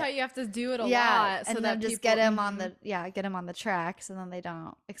to say that's how you have to do it a lot. So and then just get them on the track so then they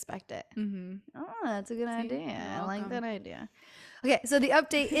don't expect it. Oh, that's a good idea. I like that idea. Okay, so the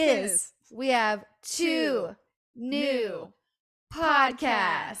update is we have 2 new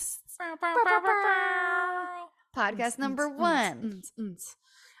podcasts. Podcast number 1.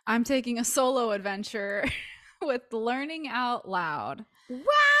 I'm taking a solo adventure with Learning Out Loud.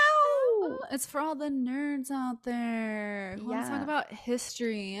 Wow! It's for all the nerds out there who want to talk about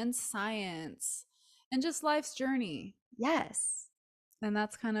history and science and just life's journey. Yes. And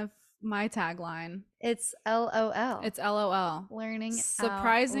that's kind of my tagline. It's LOL. It's LOL. Learning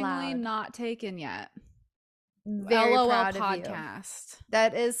surprisingly out loud. not taken yet. Very LOL proud podcast. Of you.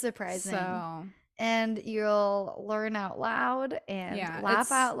 That is surprising. So, and you'll learn out loud and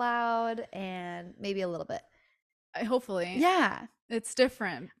laugh out loud and maybe a little bit. Hopefully. Yeah. It's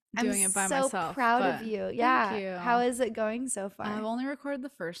different doing it by myself. I'm so proud of you. Yeah. Thank you. How is it going so far? I've only recorded the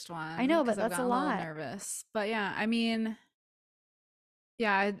first one. I know, but that's a lot. I'm a little nervous. But yeah, I mean,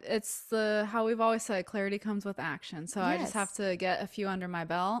 yeah, it's how we've always said, clarity comes with action. So I just have to get a few under my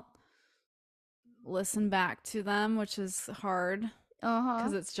belt, listen back to them, which is hard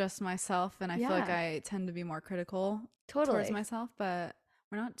because it's just myself, and I feel like I tend to be more critical towards myself, but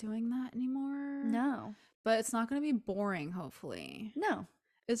we're not doing that anymore. No. But it's not going to be boring, hopefully. No.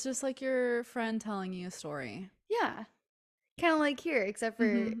 It's just like your friend telling you a story. Yeah. Kind of like here, except for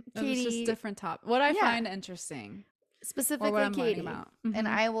Katie. It's just different topic. What I find interesting. Specifically what I'm Katie. About. And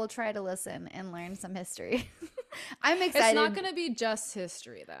I will try to listen and learn some history. I'm excited. It's not going to be just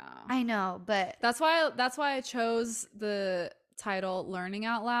history, though. I know, but that's why I chose the title Learning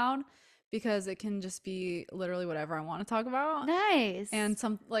Out Loud, because it can just be literally whatever I want to talk about. Nice. And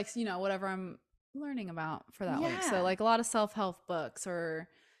some, like, whatever I'm learning about for that week. So like a lot of self-help books, or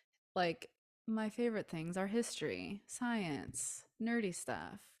like my favorite things are history, science, nerdy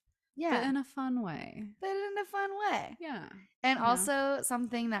stuff. Yeah. But in a fun way. Yeah. And also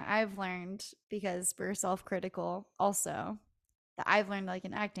something that I've learned, because we're self-critical also, that I've learned like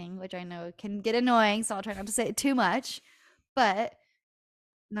in acting, which I know can get annoying, so I'll try not to say it too much. But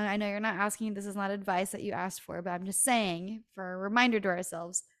no, I know you're not asking, this is not advice that you asked for, but I'm just saying for a reminder to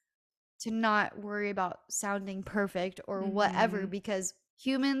ourselves to not worry about sounding perfect or whatever, because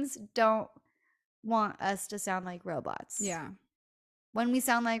humans don't want us to sound like robots. Yeah. When we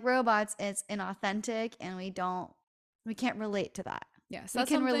sound like robots, it's inauthentic, and we can't relate to that. Yes, we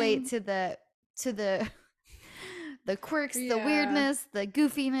can relate to the the quirks, the weirdness, the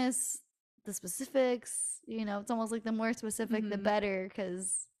goofiness, the specifics. It's almost like the more specific, the better,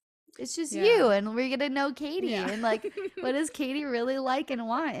 because it's just you, and we're gonna know Katie, and like, what does Katie really like and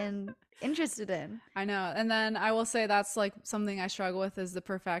want and interested in? I know. And then I will say that's like something I struggle with, is the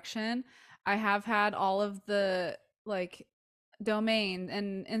perfection. I have had all of the like domain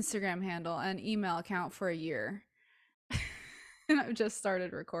and Instagram handle and email account for a year. And I've just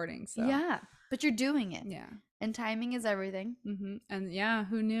started recording. So yeah, but you're doing it. Yeah. And timing is everything. And yeah,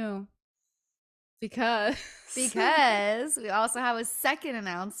 who knew? Because we also have a second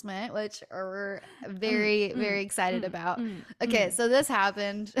announcement, which we're very, very excited about. Okay, so this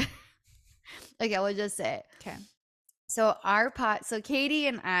happened. Okay, we'll just say it. Okay. So Katie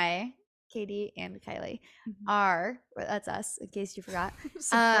and Kylie that's us, in case you forgot.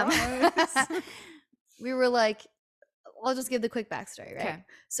 We were like, I'll just give the quick backstory, right? Okay.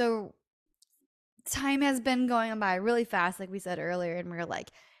 So time has been going by really fast, like we said earlier, and we were like,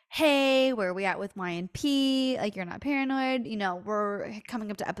 hey, where are we at with YNP? Like, you're not paranoid. We're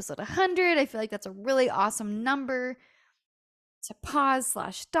coming up to episode 100. I feel like that's a really awesome number to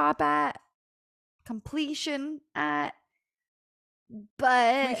pause/stop at, completion at.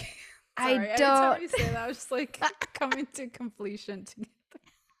 But sorry, I don't. Every time you say that, I was just like coming to completion together.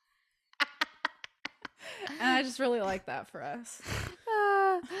 And I just really like that for us.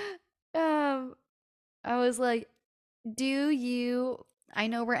 I was like, I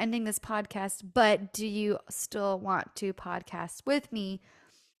know we're ending this podcast, but do you still want to podcast with me?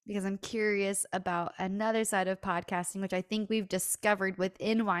 Because I'm curious about another side of podcasting, which I think we've discovered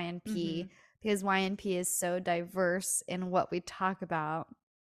within YNP, because YNP is so diverse in what we talk about,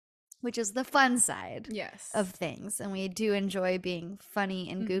 which is the fun side of things. And we do enjoy being funny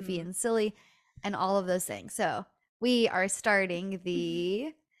and goofy and silly and all of those things. So we are starting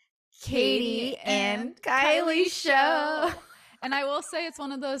the Katie and Kylie show. And I will say it's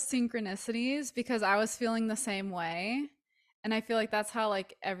one of those synchronicities, because I was feeling the same way. And I feel like that's how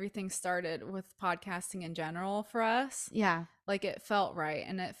like everything started with podcasting in general for us. Yeah. Like it felt right.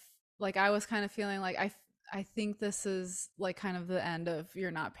 And like I was kind of feeling like I think this is like kind of the end of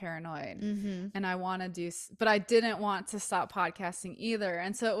You're Not Paranoid. And I want to but I didn't want to stop podcasting either.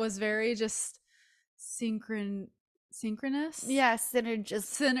 And so it was very just synchronous. Yeah,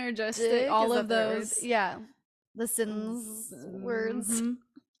 synergistic. All of those. Yeah. The sins words.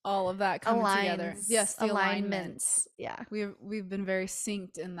 All of that coming together. Yes, the alignments. Yeah. We've been very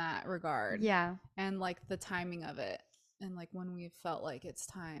synced in that regard. Yeah. And like the timing of it, and like when we felt like it's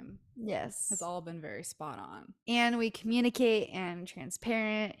time. Yes. Has all been very spot on. And we communicate and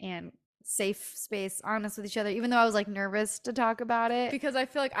transparent and safe space, honest with each other, even though I was like nervous to talk about it. Because I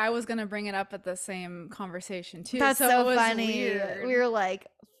feel like I was gonna bring it up at the same conversation too. That's so so it was funny. weird. We were like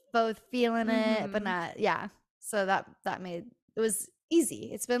both feeling it, but not, yeah. So that made it was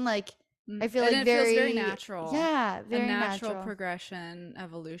easy. It's been like, I feel like it feels very natural. Yeah, very a natural natural progression,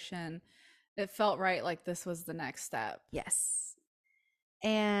 evolution. It felt right, like this was the next step. Yes.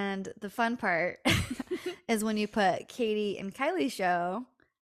 And the fun part is when you put Katie and Kylie show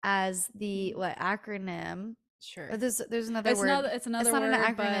as the what acronym? Sure. Or there's another word. It's another not word,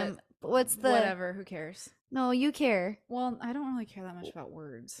 an acronym. But what's the whatever? Who cares? No, you care. Well, I don't really care that much about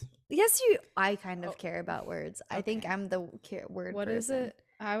words. Yes, I kind of care about words. Okay. I think I'm the word What person. is it?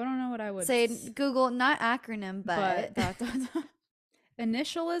 I don't know what I would say. Google, not acronym, but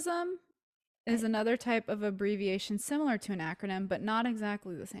initialism is another type of abbreviation similar to an acronym, but not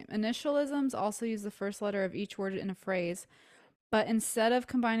exactly the same. Initialisms also use the first letter of each word in a phrase, but instead of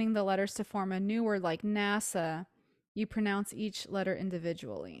combining the letters to form a new word like NASA, you pronounce each letter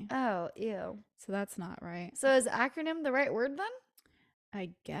individually. Oh, ew. So that's not right. So is acronym the right word then?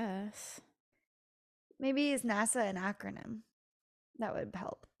 I guess. Maybe is NASA an acronym? That would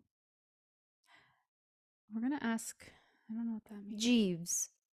help. We're going to ask, I don't know what that means. Jeeves.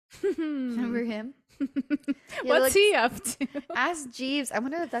 Remember him? What's he up to? Ask Jeeves. I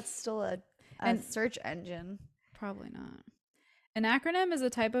wonder if that's still a search engine. Probably not. An acronym is a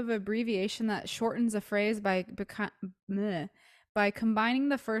type of abbreviation that shortens a phrase by combining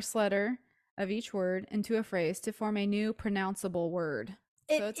the first letter of each word into a phrase to form a new pronounceable word.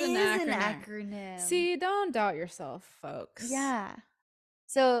 So it's an acronym. See, don't doubt yourself, folks. Yeah.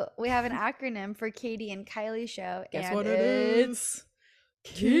 So we have an acronym for Katie and Kylie show. Guess and what it is?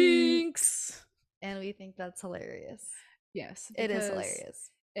 Kinks. And we think that's hilarious. Yes. It is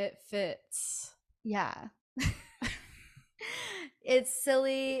hilarious. It fits. Yeah. It's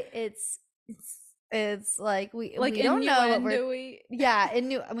silly. It's like we don't know what we're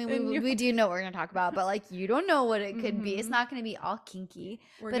we do know what we're gonna talk about, but like you don't know what it could be. It's not gonna be all kinky.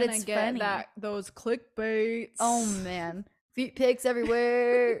 But it's get funny. Those clickbaits. Oh man. Feet pics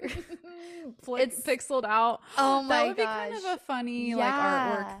everywhere. It's pixeled out. Oh my gosh. That would be kind of a funny like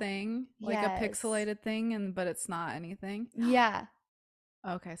artwork thing. Like a pixelated thing, but it's not anything. Yeah.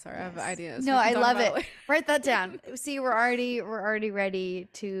 Okay, sorry. I have ideas. No, I love it. Write that down. See, we're already ready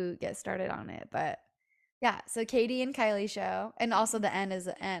to get started on it. But yeah, so Katie and Kylie show. And also the N is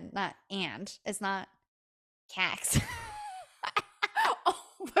an N, not and. It's not cax.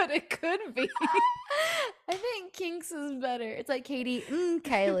 But it could be. I think kinks is better. It's like Katie and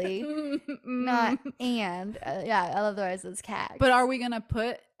Kylie, not and. Yeah, otherwise it's cax. But are we going to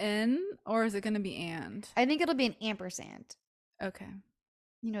put in or is it going to be and? I think it'll be an ampersand. Okay.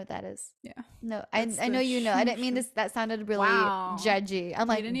 You know what that is? Yeah. No, I know you know. I didn't mean this. That sounded really judgy. I'm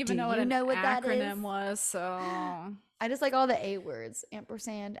like, I didn't even know what an acronym was. So I just like all the A words.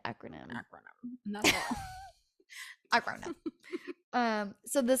 Ampersand, acronym. That's all. Acronym.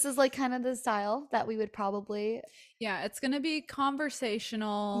 So this is like kind of the style that we would probably. Yeah, it's gonna be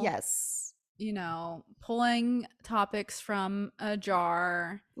conversational. Yes. You know, pulling topics from a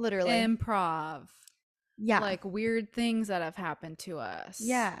jar. Literally. Improv. Yeah. Like weird things that have happened to us.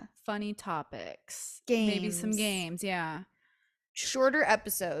 Yeah. Funny topics. Games. Maybe some games. Yeah. Shorter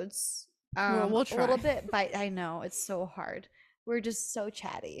episodes. We'll try. A little bit. I know. It's so hard. We're just so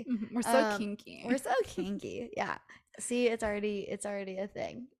chatty. We're so kinky. We're so kinky. Yeah. See, it's already a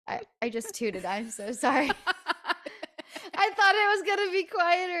thing. I just tooted. I'm so sorry. I thought it was going to be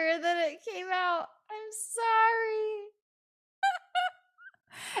quieter and then it came out. I'm sorry.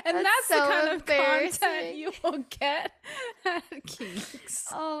 And that's so the kind of content you will get at Kinks.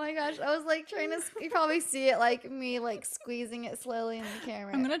 Oh my gosh. I was like trying to, you probably see it like me like squeezing it slowly in the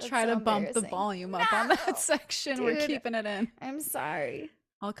camera. I'm going to try to bump the volume up on that section. Dude, we're keeping it in. I'm sorry.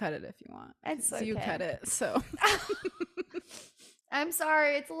 I'll cut it if you want. It's okay. You cut it, so. I'm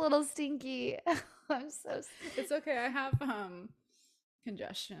sorry. It's a little stinky. I'm so It's okay. I have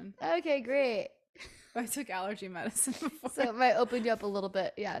congestion. Okay, great. I took allergy medicine before. So if I opened you up a little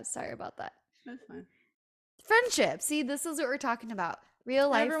bit, yeah, sorry about that. That's fine. Friendship. See, this is what we're talking about. Real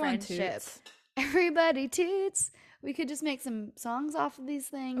life friendship. Toots. Everybody toots. We could just make some songs off of these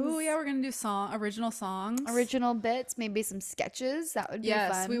things. Oh, yeah, we're going to do original songs. Original bits, maybe some sketches. That would be fun.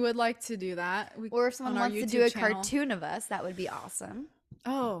 Yes, we would like to do that. Or if someone wants to do a cartoon of us, that would be awesome.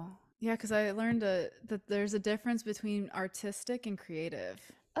 Oh, yeah, because I learned that there's a difference between artistic and creative.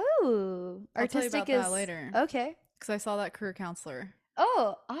 Oh, artistic I'll tell you about that later. Okay. Because I saw that career counselor.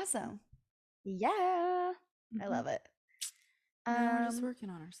 Oh, awesome. Yeah. I love it. No, we're just working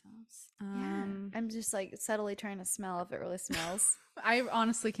on ourselves. Yeah. I'm just like subtly trying to smell if it really smells. I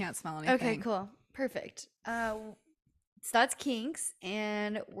honestly can't smell anything. Okay, cool. Perfect. So that's kinks,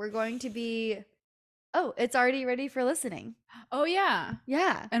 and we're going to be. Oh, it's already ready for listening. Oh yeah.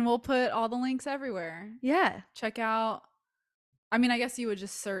 Yeah. And we'll put all the links everywhere. Yeah. Check out. I mean, I guess you would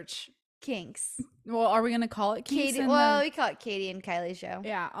just search kinks. Well, are we going to call it kinks? Katie, well, we call it Katie and Kylie show.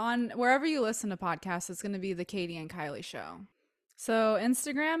 Yeah, on wherever you listen to podcasts, it's going to be the Katie and Kylie show. So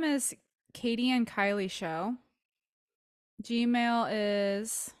Instagram is Katie and Kylie show. Gmail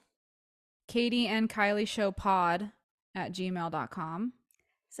is Katie and Kylie show pod at gmail.com.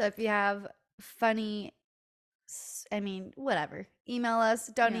 So if you have funny, I mean, whatever, email us.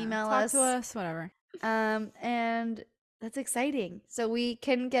 Don't email us. Talk to us, whatever. And that's exciting. So we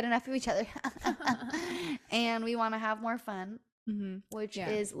can get enough of each other. And we want to have more fun, which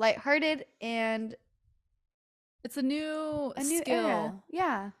is lighthearted, and it's a new skill. Era.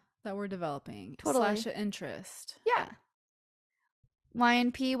 Yeah. That we're developing. Totally. / interest. Yeah.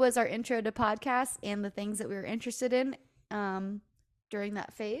 YNP was our intro to podcasts and the things that we were interested in during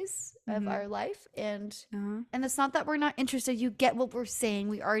that phase of our life. And it's not that we're not interested. You get what we're saying.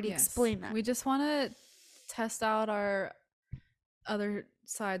 We already explained that. We just want to test out our other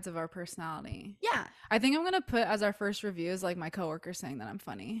sides of our personality. Yeah. I think I'm going to put as our first review is like my coworker saying that I'm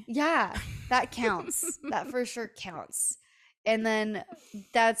funny. Yeah. That counts. That for sure counts. And then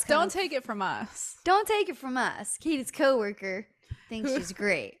that's Don't take it from us. Don't take it from us. Katie's coworker thinks she's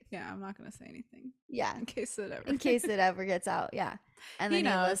great. Yeah, I'm not going to say anything. Yeah. In case it ever gets out. Yeah. And then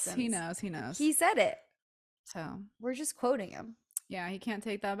he knows. He said it. So we're just quoting him. Yeah, he can't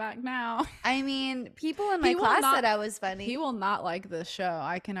take that back now. I mean, people in my class said I was funny. He will not like this show.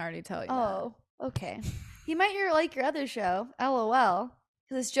 I can already tell you. Oh, okay. He might like your other show, LOL,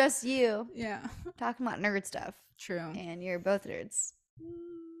 because it's just you. Yeah. Talking about nerd stuff. True. And you're both nerds.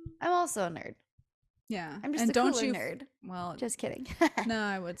 I'm also a nerd. Yeah. I'm just a cooler nerd. Well, just kidding. No,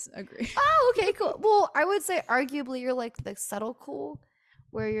 I would agree. Oh, okay, cool. Well, I would say arguably you're like the subtle cool,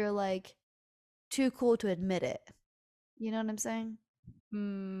 where you're like too cool to admit it. You know what I'm saying?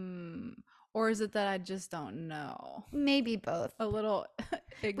 Or is it that I just don't know? Maybe both. A little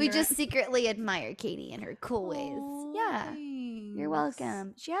ignorant. We just secretly admire Katie and her cool ways. Yeah. Thanks. You're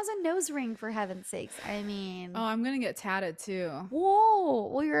welcome. She has a nose ring, for heaven's sakes. I mean. Oh, I'm going to get tatted too. Whoa.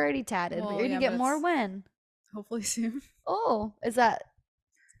 Well, you're already tatted. But you're going to get more when? Hopefully soon. Oh, is that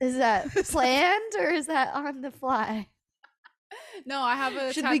planned or is that on the fly? No, I have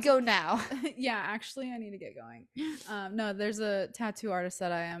a Should we go now? Yeah, actually I need to get going. No, there's a tattoo artist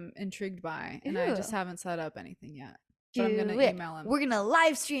that I am intrigued by, and I just haven't set up anything yet. But I'm gonna email him. We're gonna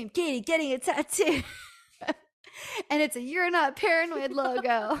live stream Katie getting a tattoo. And it's a "You're Not Paranoid"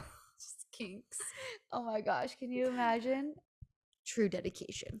 logo. Just kinks. Oh my gosh, can you imagine? True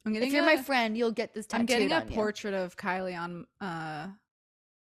dedication. If you're my friend, you'll get this tattooed. I'm getting a portrait of Kylie on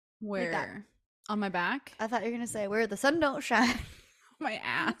where? Like on my back? I thought you were gonna say where the sun don't shine. My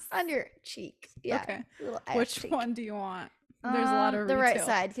ass. On your cheek. Yeah. Okay. Which cheek. One do you want? There's a lot of the retail. right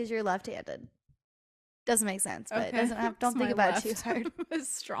side, because you're left-handed. Doesn't make sense, but it doesn't have. Don't think about it too hard. Is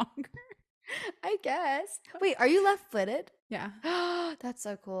stronger, I guess. Wait, are you left-footed? Yeah. That's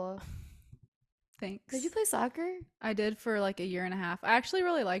so cool. Thanks. Did you play soccer? I did for like a year and a half. I actually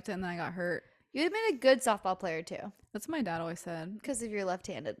really liked it, and then I got hurt. You'd have been a good softball player too. That's what my dad always said. Because of your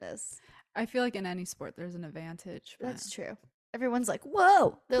left-handedness. I feel like in any sport there's an advantage. But... That's true. Everyone's like,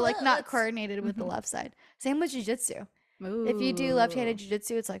 whoa. They're like not coordinated with the left side. Same with jiu-jitsu. If you do left-handed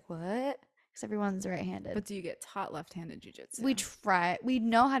jiu-jitsu, it's like, what? Because everyone's right-handed. But do you get taught left-handed jiu-jitsu? We try. We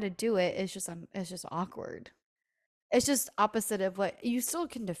know how to do it. It's just awkward. It's just opposite of what you still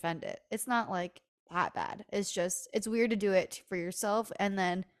can defend it. It's not like that bad. It's weird to do it for yourself, and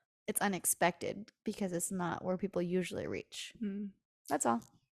then it's unexpected because it's not where people usually reach. That's all.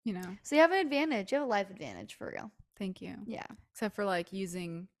 You know. So you have an advantage. You have a life advantage for real. Thank you. Yeah. Except for like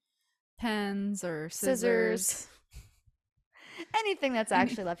using pens or scissors. Anything that's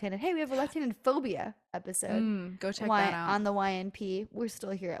actually left-handed. Hey, we have a left-handed phobia episode. Go check that out. On the YNP. We're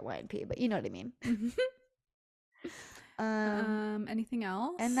still here at YNP, but you know what I mean. Anything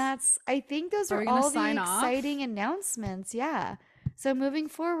else? And I think those are all the exciting announcements. Yeah. So moving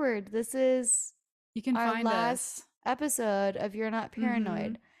forward, this is our last episode of You're Not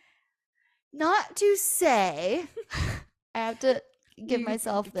Paranoid. Not to say, I have to give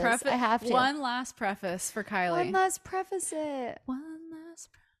myself this. I have to. One last preface for Kylie. One last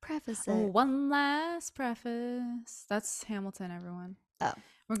preface. That's Hamilton, everyone. Oh.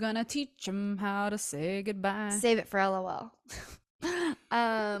 We're going to teach them how to say goodbye. Save it for LOL.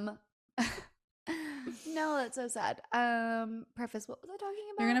 No, that's so sad. Preface. What was I talking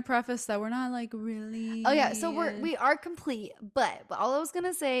about? You're gonna preface that we're not like really. Oh yeah, so we are complete. But all I was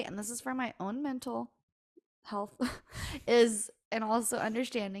gonna say, and this is for my own mental health, is and also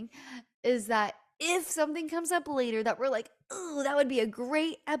understanding, is that if something comes up later that we're like, oh, that would be a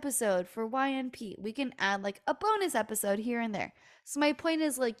great episode for YNP, we can add like a bonus episode here and there. So my point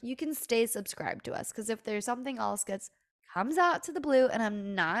is like you can stay subscribed to us because if there's something else comes out to the blue, and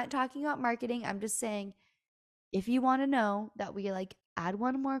I'm not talking about marketing, I'm just saying if you want to know that we like add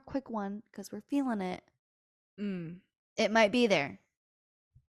one more quick one because we're feeling it, it might be there.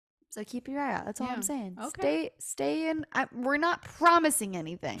 So keep your eye out. That's all I'm saying. Okay. Stay in. We're not promising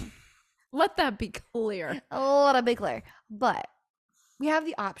anything. Let that be clear. Let it be clear. But we have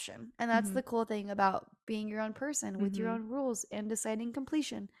the option. And that's the cool thing about being your own person with your own rules and deciding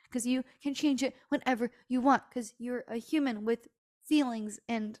completion. Because you can change it whenever you want. Because you're a human with feelings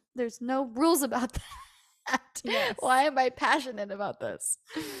and there's no rules about that. Yes. Why am I passionate about this?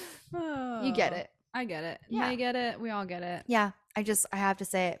 Oh, you get it. I get it. Yeah. They get it. We all get it. Yeah. I have to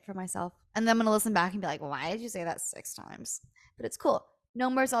say it for myself. And then I'm going to listen back and be like, why did you say that 6 times? But it's cool. No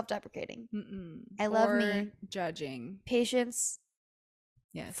more self-deprecating. I love me. Judging. Patience.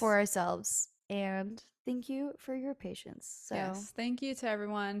 Yes. For ourselves. And thank you for your patience. So. Yes. Thank you to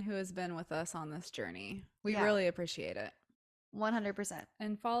everyone who has been with us on this journey. We really appreciate it. 100%.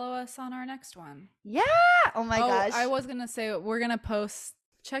 And follow us on our next one. Yeah. Oh my gosh. I was going to say we're going to post.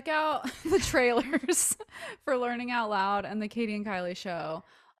 Check out the trailers for Learning Out Loud and the Katie and Kylie show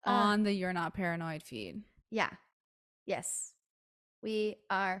on the You're Not Paranoid feed. Yeah. Yes. We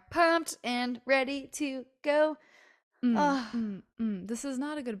are pumped and ready to go. This is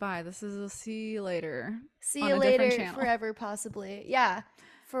not a goodbye. This is a see you later. See you later forever, possibly. Yeah.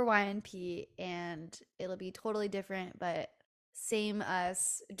 For YNP. And it'll be totally different, but same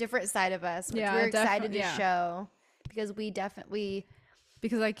us, different side of us, which we're excited to show because we definitely...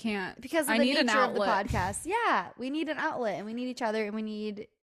 Because I can't. Because of the nature of the podcast. Yeah. We need an outlet and we need each other and we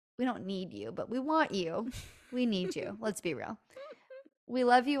don't need you, but we want you. We need you. Let's be real. We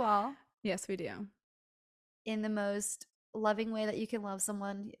love you all. Yes, we do. In the most loving way that you can love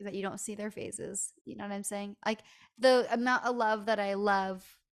someone that you don't see their faces. You know what I'm saying? Like the amount of love that I love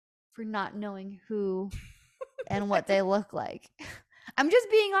for not knowing who and what they look like. I'm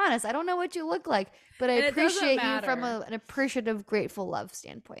just being honest. I don't know what you look like, but I appreciate you from an appreciative, grateful love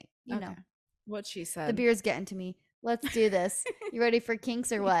standpoint. You know what she said. The beer's getting to me. Let's do this. You ready for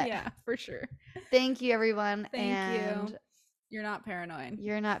kinks or what? Yeah, for sure. Thank you, everyone. Thank you. You're not paranoid.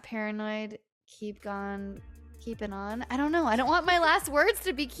 You're not paranoid. Keep on keeping on. I don't know. I don't want my last words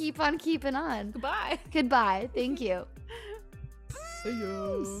to be keep on keeping on. Goodbye. Goodbye. Thank you. See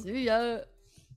ya. See ya.